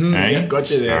 Hey? Yeah,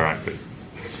 gotcha there. All right, good.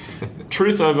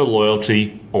 Truth over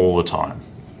loyalty all the time.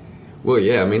 Well,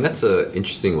 yeah. I mean, that's an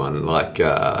interesting one. Like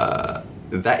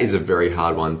that is a very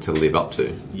hard one to live up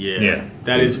to. Yeah.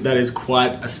 That is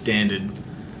quite a standard.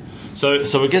 So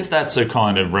I guess that's a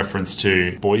kind of reference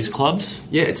to boys' clubs.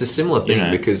 Yeah, it's a similar thing You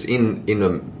know. because in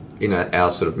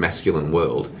our sort of masculine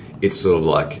world, it's sort of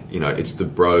like, it's the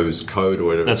bros code or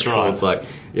whatever. That's it's called. right. It's like,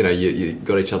 you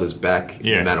got each other's back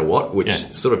Yeah. no matter what, which Yeah.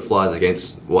 sort of flies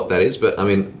against what that is. But I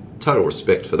mean, total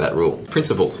respect for that rule,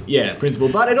 principle. Yeah, principle.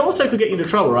 But it also could get you into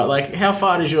trouble, right? Like, how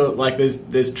far does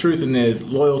there's truth and there's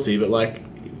loyalty, but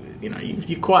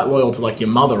you're quite loyal to your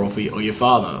mother or your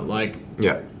father.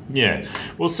 Yeah. Yeah.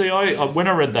 Well, see, I when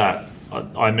I read that,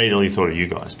 I immediately thought of you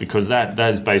guys because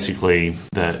that's basically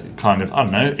the kind of, I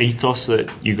don't know, ethos that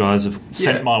you guys have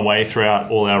sent my way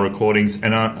throughout all our recordings.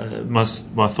 And my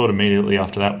thought immediately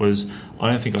after that was,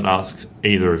 I don't think I'd ask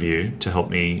either of you to help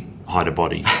me hide a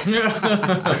body.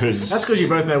 That's because you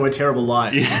both know we're terrible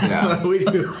liars. Yeah. We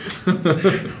do.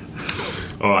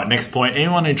 All right, next point.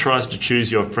 Anyone who tries to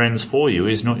choose your friends for you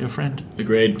is not your friend.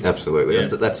 Agreed. Absolutely. Yeah.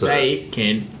 That's they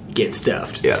can get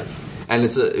stuffed. yeah. And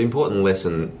it's an important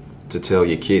lesson to tell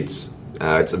your kids.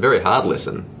 It's a very hard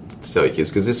lesson to tell your kids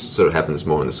because this sort of happens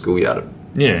more in the schoolyard.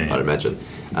 Yeah. I'd imagine.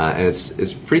 And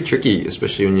it's pretty tricky,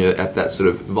 especially when you're at that sort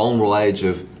of vulnerable age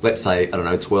of, let's say,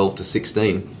 12 to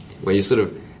 16, where you're sort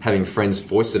of having friends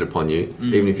foisted upon you,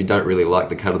 even if you don't really like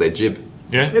the cut of their jib.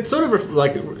 Yeah. It's sort of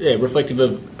reflective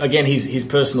of, again, his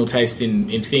personal taste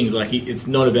in things. It's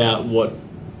not about what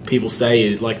people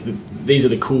say. These are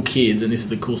the cool kids and this is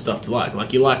the cool stuff to like.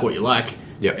 Like, you like what you like,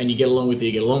 Yep. and you get along with who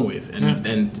you get along with.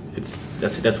 And that's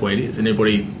the way it is. And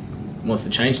everybody wants to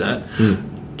change that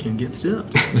can get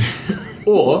stuffed.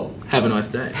 Or have a nice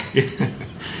day.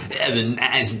 Have a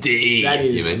nice day.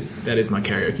 That is my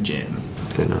karaoke jam.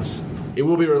 Very nice. It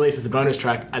will be released as a bonus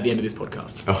track at the end of this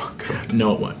podcast. Oh, God.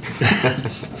 No, it won't.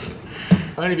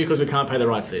 Only because we can't pay the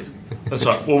rights fees. That's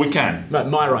right. Well, we can.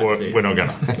 My rights fees. We're not going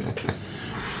to.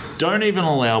 Don't even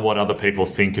allow what other people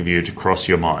think of you to cross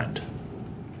your mind.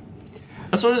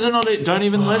 That's why there's not. Don't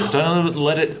even let it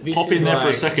pop in there for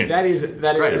a second. That is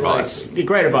great advice.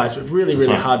 Great advice, but really,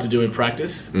 really hard to do in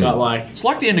practice. But like, it's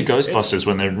like the end of Ghostbusters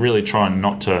when they're really trying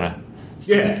not to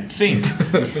think.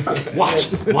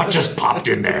 What just popped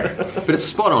in there? But it's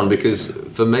spot on because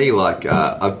for me, like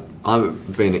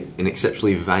I've been an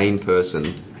exceptionally vain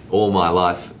person all my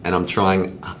life, and I'm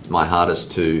trying my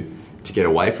hardest to get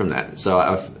away from that. So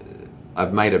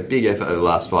I've made a big effort over the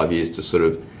last 5 years to sort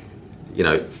of,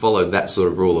 follow that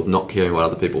sort of rule of not caring what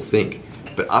other people think.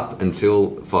 But up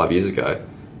until 5 years ago,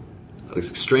 I was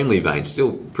extremely vain,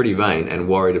 still pretty vain, and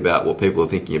worried about what people are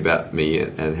thinking about me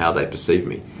and how they perceive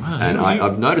me. Wow, and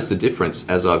I've noticed the difference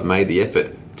as I've made the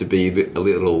effort to be a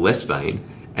little less vain,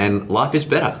 and life is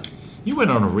better. You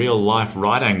went on a real life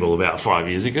right angle about 5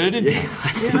 years ago, didn't you?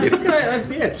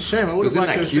 It's a shame. I It would was have in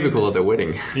liked that to have cubicle at the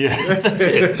wedding. Yeah, that's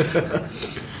it.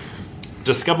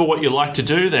 Discover what you like to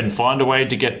do, then find a way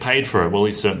to get paid for it. Well,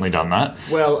 he's certainly done that.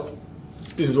 Well,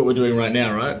 this is what we're doing right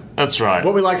now, right? That's right.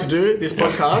 What we like to do, this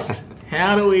podcast.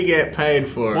 How do we get paid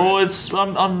for it? Well,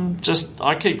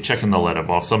 I keep checking the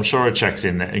letterbox. I'm sure a check's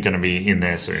going to be in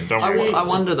there soon. Don't worry. I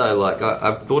wonder though, like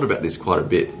I've thought about this quite a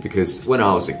bit because when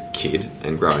I was a kid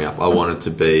and growing up, I wanted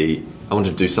to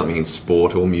do something in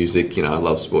sport or music. I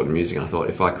love sport and music, and I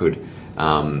thought if I could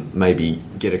maybe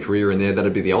get a career in there,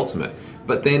 that'd be the ultimate.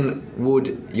 But then,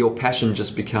 would your passion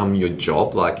just become your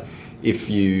job? Like, if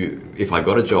I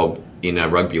got a job in a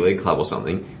rugby league club or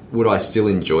something, would I still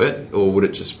enjoy it, or would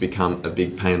it just become a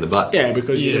big pain in the butt? Yeah,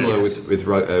 because similar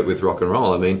with rock and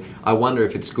roll. I mean, I wonder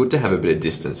if it's good to have a bit of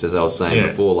distance, as I was saying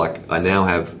before. Like I now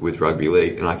have with rugby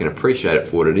league, and I can appreciate it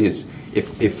for what it is.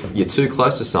 If you're too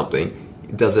close to something,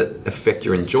 does it affect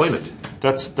your enjoyment?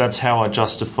 That's how I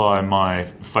justify my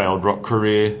failed rock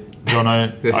career,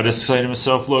 Jono. I just say to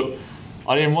myself, look,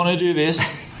 I didn't want to do this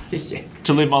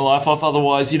to live my life off.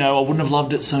 Otherwise, I wouldn't have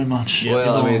loved it so much.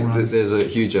 Well, I mean, there's a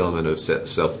huge element of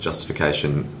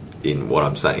self-justification in what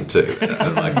I'm saying too.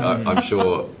 Like, I'm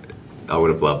sure I would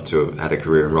have loved to have had a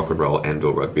career in rock and roll and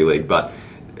or rugby league, but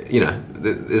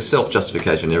there's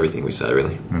self-justification in everything we say,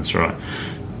 really. That's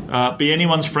right. Be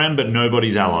anyone's friend, but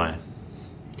nobody's ally.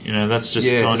 That's just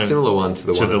it's kind a of similar one to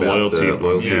the one about the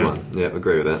loyalty one. Yeah, I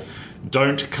agree with that.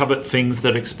 Don't covet things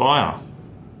that expire.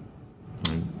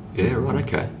 Yeah, right.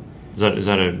 Okay. Is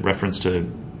that a reference to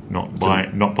not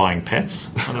buying pets?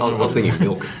 I was thinking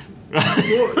milk.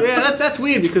 Well, yeah, that's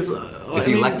weird because is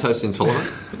he lactose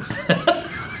intolerant?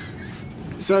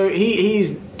 So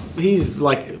he's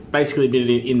like basically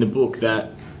admitted in the book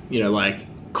that like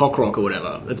cockroach or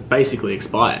whatever, it's basically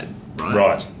expired, right?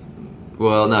 Right.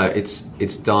 Well, no, it's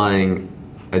dying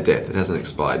a death. It hasn't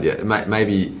expired yet.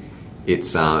 Maybe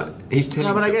it's he's tending.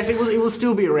 No, but I guess it will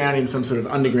still be around in some sort of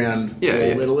underground.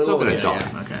 Yeah. Little, it's not going to yeah,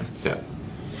 die. Yeah, okay. Yeah.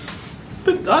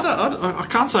 But I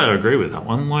can't say I agree with that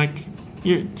one. Like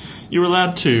you're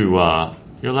allowed to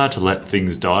let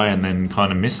things die and then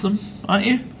kind of miss them, aren't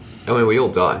you? I mean, we all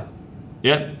die.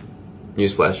 Yeah.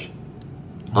 Newsflash.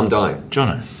 I'm dying.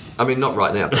 Jono. I mean, not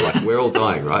right now, but like we're all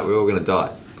dying, right? We're all going to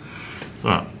die.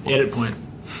 So, Edit point.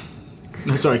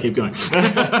 No, sorry, keep going.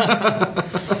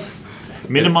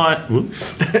 Minimize.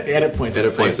 Edit points.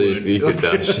 Edit point so you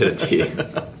could shed a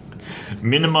tear.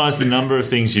 Minimize the number of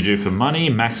things you do for money.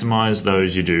 Maximize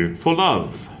those you do for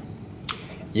love.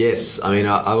 Yes, I mean,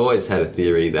 I've always had a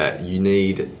theory that you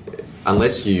need,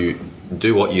 unless you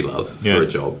do what you love for a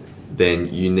job,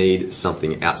 then you need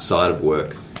something outside of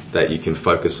work that you can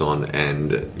focus on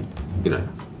and,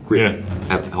 grip,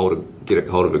 get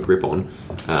a hold of a grip on.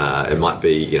 It might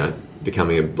be,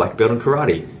 becoming a black belt in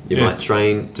karate. You might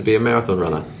train to be a marathon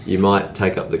runner. You might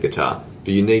take up the guitar.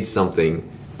 But you need something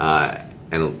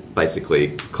and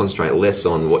basically concentrate less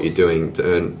on what you're doing to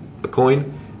earn a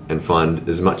coin and find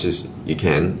as much as you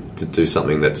can to do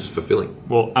something that's fulfilling.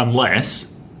 Well,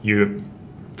 unless you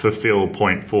fulfill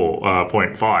point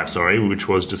 5, which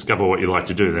was discover what you like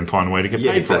to do, then find a way to get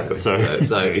paid exactly. for it.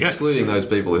 So excluding those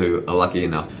people who are lucky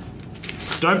enough.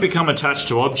 Don't become attached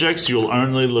to objects. You'll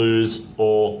only lose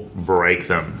or break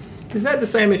them. Is that the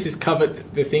same as just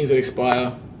covet the things that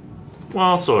expire?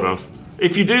 Well, sort of.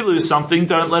 If you do lose something,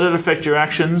 don't let it affect your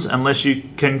actions unless you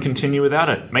can continue without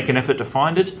it. Make an effort to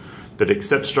find it, but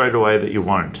accept straight away that you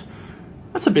won't.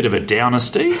 That's a bit of a downer,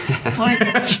 Steve.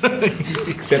 Except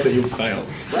that you'll fail.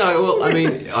 No, well, I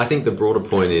mean, I think the broader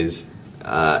point is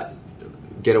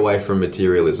get away from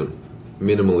materialism,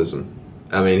 minimalism.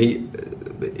 I mean,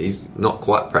 he's not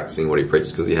quite practicing what he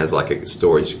preaches because he has like a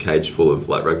storage cage full of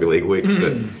like rugby league weeks,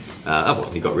 but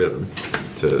he got rid of them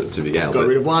to begin with. Got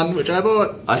rid of one, which I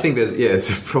bought. I think it's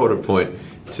a broader point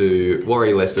to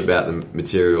worry less about the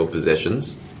material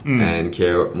possessions and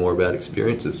care more about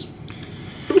experiences.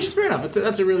 Which is fair enough.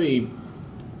 That's a really,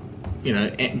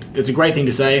 it's a great thing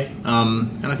to say,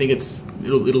 and I think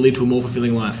it'll lead to a more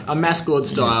fulfilling life, a mascot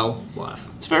style life.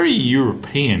 It's very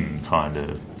European kind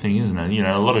of thing, isn't it?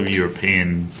 A lot of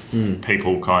European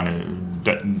people kind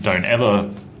of don't ever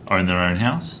own their own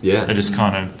house. Yeah. They just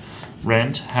kind of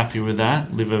rent, happy with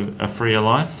that, live a freer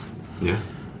life. Yeah.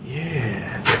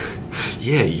 Yeah.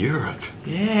 Yeah, Europe.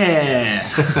 Yeah.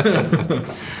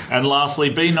 And lastly,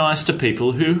 be nice to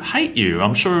people who hate you.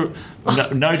 I'm sure,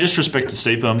 no disrespect to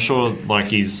Steve, but I'm sure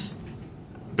he's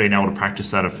been able to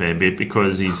practice that a fair bit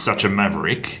because he's such a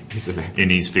maverick in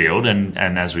his field. And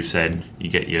as we've said, you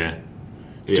get your...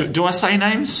 Yeah. Do I say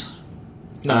names?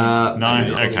 No.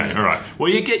 No? Okay, all right.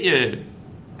 Well, you get your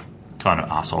kind of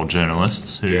arsehole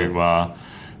journalists who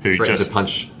threaten just... to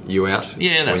punch you out.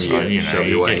 Yeah, that's when right. shove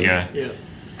your way in. Yeah.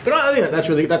 But I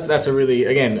think that's a really,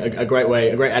 again, a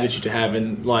great attitude to have,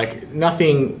 and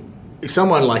nothing. If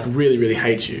someone really really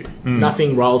hates you,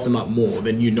 nothing riles them up more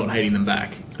than you not hating them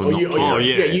back.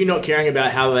 You not caring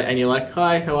about how they, and you're like,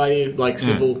 hi, how are you?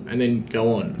 Civil, and then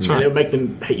go on. That's and right. it'll make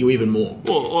them hate you even more.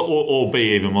 Or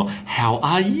be even more. How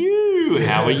are you?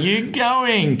 How are you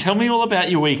going? Tell me all about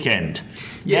your weekend.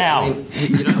 Yeah, I mean,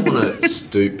 you don't want to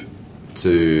stoop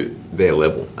to their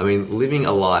level. I mean, living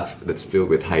a life that's filled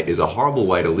with hate is a horrible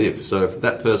way to live. So if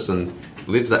that person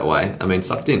lives that way, I mean,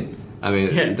 sucked in. I mean,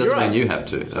 it doesn't mean you have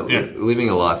to. Living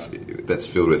a life that's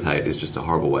filled with hate is just a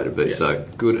horrible way to be. Yeah. So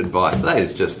good advice. That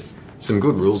is just some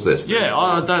good rules there, Steve.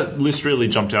 Yeah, that list really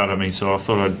jumped out at me, so I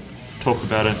thought I'd talk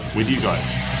about it with you guys.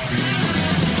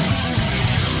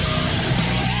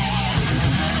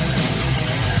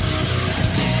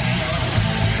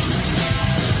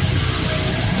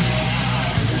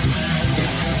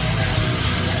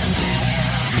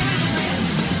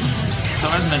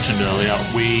 As mentioned earlier,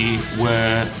 we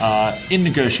were in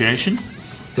negotiation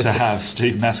to have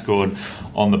Steve Mascord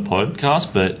on the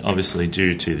podcast, but obviously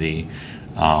due to the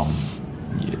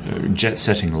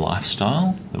jet-setting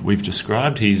lifestyle that we've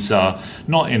described, he's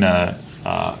not in a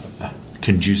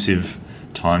conducive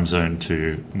time zone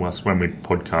to us when we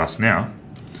podcast now.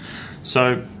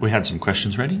 So we had some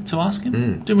questions ready to ask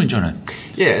him, didn't we, Jono?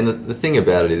 Yeah, and the thing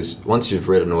about it is, once you've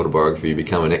read an autobiography, you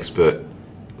become an expert,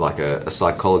 like a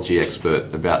psychology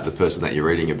expert about the person that you're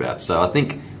reading about. So I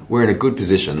think we're in a good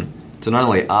position to not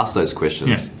only ask those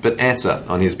questions, but answer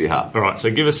on his behalf. All right,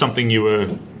 so give us something you were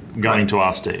going to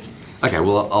ask Steve. Okay,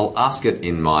 well, I'll ask it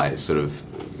in my sort of,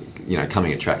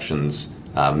 coming attractions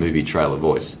movie trailer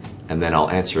voice, and then I'll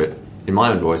answer it in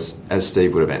my own voice as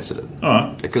Steve would have answered it. All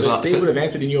right. Because so Steve would have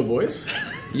answered in your voice?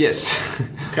 Yes.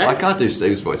 Okay. I can't do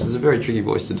Steve's voice. It's a very tricky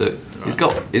voice to do.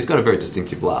 Right. He's got a very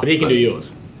distinctive laugh. But he can do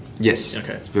yours? Yes.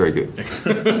 Okay. It's very good.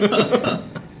 Okay.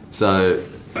 So,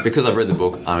 because I've read the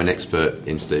book, I'm an expert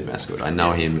in Steve Mascord. I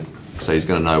know him, so he's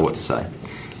going to know what to say.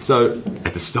 So,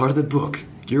 at the start of the book,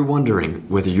 you're wondering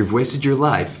whether you've wasted your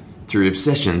life through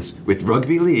obsessions with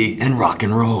rugby league and rock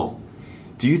and roll.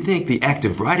 Do you think the act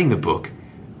of writing the book,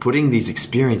 putting these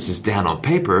experiences down on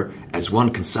paper as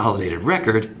one consolidated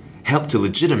record, helped to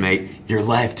legitimate your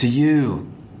life to you?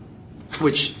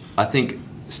 Which I think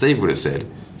Steve would have said.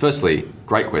 Firstly,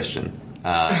 great question.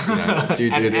 Do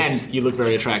you do this? And you look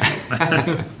very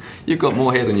attractive. You've got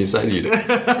more hair than you say you do.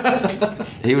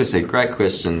 He would have said, great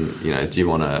question. Do you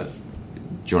want to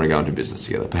go into business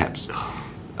together? Perhaps.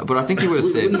 But I think he would have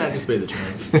said... Wouldn't that just be the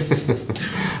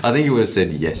truth? I think he would have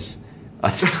said yes.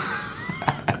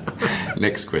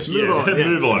 Next question.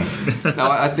 Move on. No,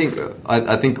 I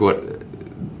think what...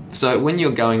 So when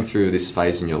you're going through this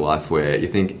phase in your life where you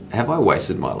think, have I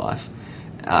wasted my life?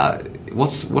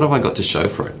 What have I got to show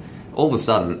for it? All of a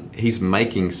sudden, he's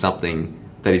making something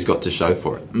that he's got to show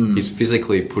for it. He's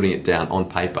physically putting it down on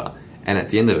paper, and at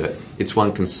the end of it, it's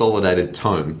one consolidated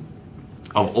tome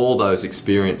of all those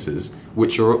experiences,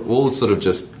 which are all sort of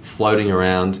just floating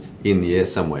around in the air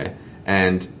somewhere.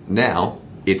 And now,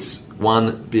 it's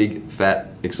one big, fat,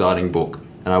 exciting book.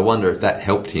 And I wonder if that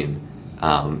helped him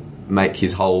make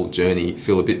his whole journey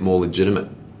feel a bit more legitimate.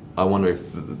 I wonder if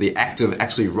the act of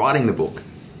actually writing the book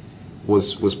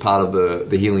was part of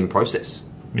the healing process.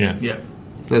 Yeah.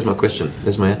 There's my question.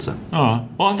 There's my answer. Oh,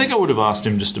 well, I think I would have asked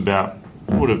him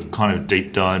would have kind of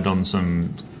deep dived on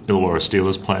some Illawarra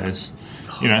Steelers players.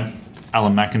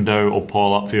 Alan McIndoe or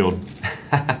Paul Upfield.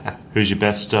 Who's your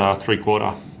best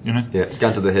three-quarter, Yeah,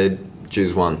 gun to the head,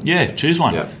 choose one. Yeah, choose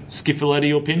one. Yeah.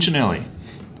 Skiffeletti or Pinchinelli.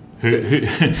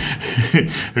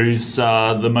 Who's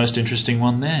the most interesting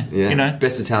one there? Yeah.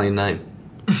 Best Italian name.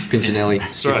 Pinchinelli,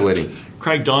 Skiffeletti. Right.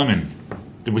 Craig Diamond.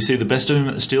 Did we see the best of him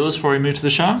at the Steelers before he moved to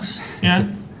the Sharks?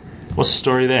 What's the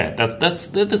story there? That's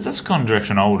the kind of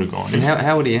direction I would have gone. And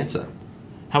how would he answer?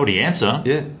 How would he answer?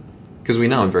 Yeah. Because we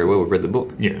know him very well. We've read the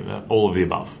book. Yeah, all of the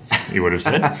above, you would have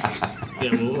said.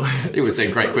 Yeah, well, He would have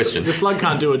said, great question. the slug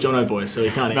can't do a Jono voice, so he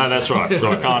can't answer. No, that's right.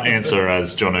 So I can't answer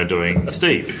as Jono doing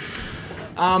Steve.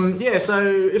 Yeah, so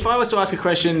if I was to ask a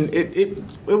question, it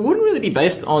wouldn't really be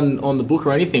based on the book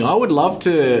or anything. I would love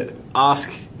to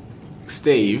ask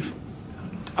Steve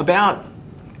about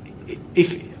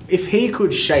if he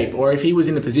could shape, or if he was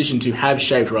in a position to have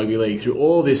shaped rugby league through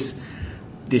all this,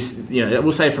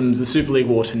 we'll say from the Super League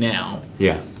War to now.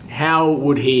 Yeah. How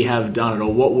would he have done it,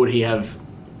 or what would he have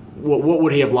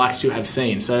liked to have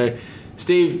seen? So,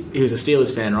 Steve, he was a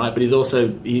Steelers fan, right? But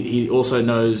he also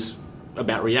knows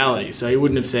about reality. So he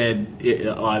wouldn't have said,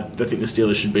 I think the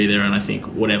Steelers should be there, and I think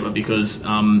whatever, because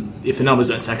if the numbers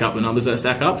don't stack up, the numbers don't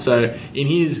stack up. So in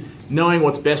his knowing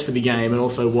what's best for the game and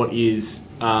also what is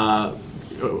a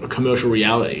commercial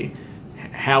reality,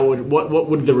 what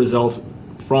would the result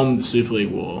from the Super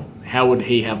League War? How would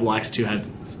he have liked to have?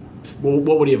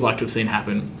 What would he have liked to have seen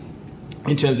happen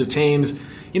in terms of teams?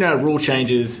 Rule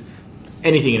changes,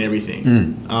 anything and everything,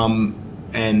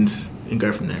 and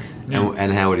go from there.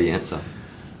 And how would he answer?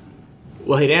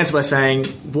 Well, he'd answer by saying,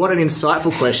 "What an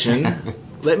insightful question.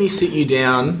 Let me sit you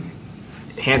down,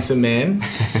 handsome man,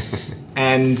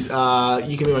 and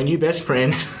you can be my new best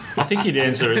friend." I think he'd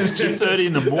answer, it's 2:30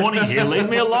 in the morning here, leave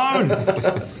me alone.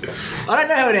 I don't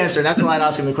know how he'd answer, and that's why I'd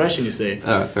ask him the question, you see.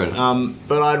 All right, fair enough.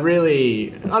 But I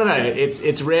don't know,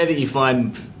 it's rare that you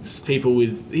find people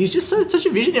with... He's just such a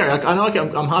visionary. I know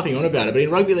I'm harping on about it, but in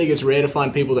rugby league it's rare to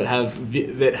find people that have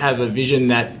a vision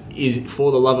that is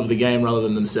for the love of the game rather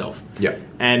than themselves. Yeah.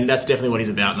 And that's definitely what he's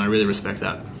about, and I really respect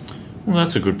that. Well,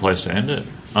 that's a good place to end it,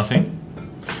 I think.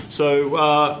 So,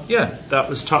 that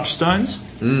was Touchstones.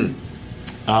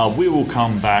 We will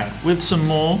come back with some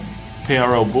more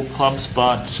PRL book clubs,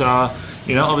 but,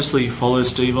 obviously follow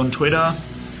Steve on Twitter.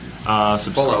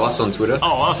 Follow us on Twitter.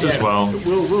 Oh, us as well.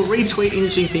 We'll retweet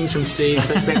interesting things from Steve,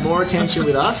 so spend more attention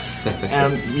with us,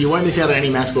 and you won't miss out on any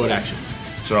mascot action.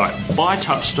 That's right. Buy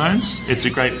Touchstones. It's a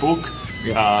great book.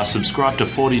 Yep. Subscribe to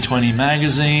 4020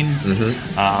 magazine.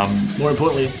 More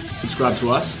importantly, subscribe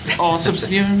to us.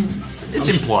 It's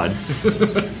implied.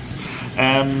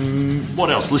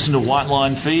 What else? Listen to White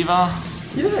Line Fever.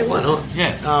 Yeah, why not?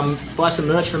 Yeah. Buy some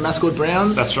merch from Mascot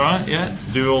Browns. That's right, yeah.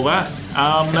 Do all that.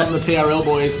 Tell them the PRL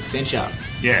boys sent you.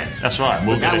 Yeah, that's right.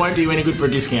 That won't do you any good for a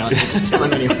discount. Just tell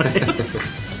them anyway.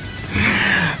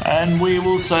 And we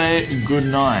will say good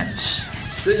night.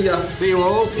 See ya. See you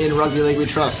all in Rugby League We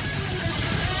Trust.